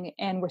everything,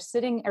 and we're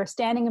standing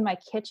in my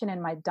kitchen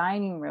in my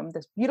dining room,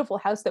 this beautiful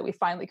house that we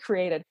finally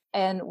created,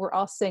 and we're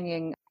all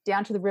singing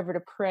Down to the River to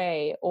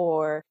Pray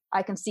or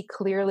I Can See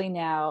Clearly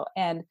Now,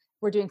 and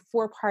we're doing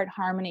 4-part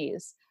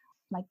harmonies.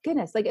 My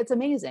goodness, like it's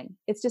amazing.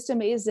 It's just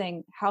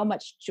amazing how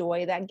much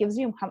joy that gives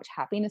you, how much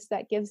happiness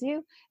that gives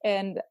you.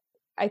 And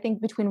I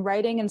think between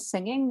writing and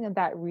singing,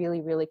 that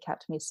really, really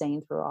kept me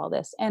sane through all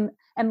this. And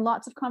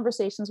lots of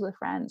conversations with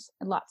friends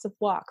and lots of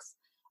walks.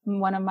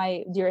 One of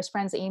my dearest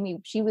friends, Amy,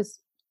 she was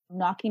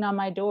knocking on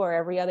my door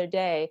every other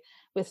day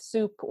with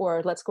soup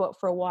or let's go out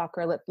for a walk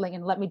or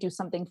let me do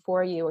something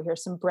for you, or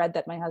here's some bread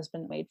that my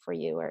husband made for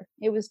you. Or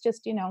it was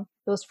just,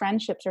 those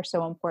friendships are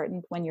so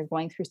important when you're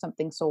going through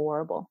something so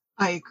horrible.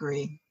 I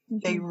agree.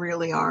 Mm-hmm. They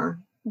really are.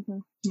 Mm-hmm.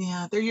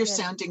 Yeah, they're your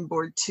sounding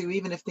board too,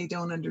 even if they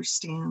don't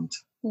understand.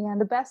 Yeah,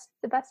 the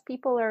best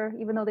people are,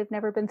 even though they've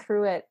never been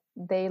through it,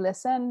 they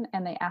listen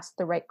and they ask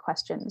the right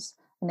questions.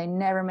 And they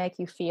never make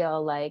you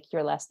feel like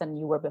you're less than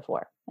you were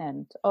before.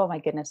 And oh my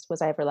goodness,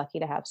 was I ever lucky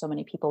to have so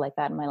many people like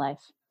that in my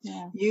life.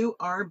 Yeah. You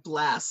are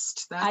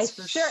blessed. That's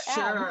for sure.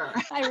 Am.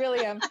 I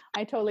really am.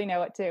 I totally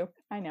know it too.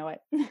 I know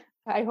it.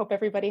 I hope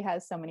everybody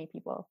has so many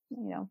people,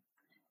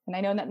 and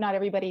I know that not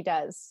everybody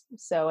does.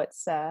 So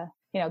it's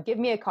give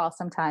me a call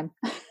sometime.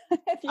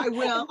 I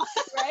will.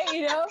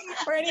 Right?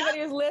 Or anybody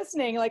who's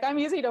listening, like, I'm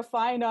easy to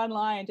find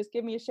online. Just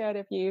give me a shout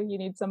if you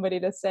need somebody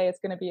to say it's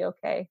going to be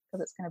okay,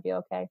 because it's going to be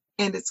okay.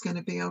 And it's going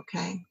to be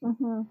okay.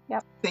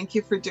 Yep. Thank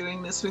you for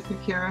doing this with me,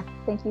 Kira.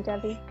 Thank you,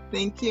 Debbie.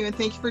 Thank you. And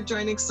thank you for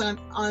joining us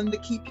on the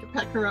Keep Your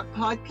Pecker Up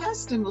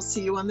podcast. And we'll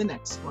see you on the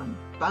next one.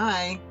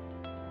 Bye.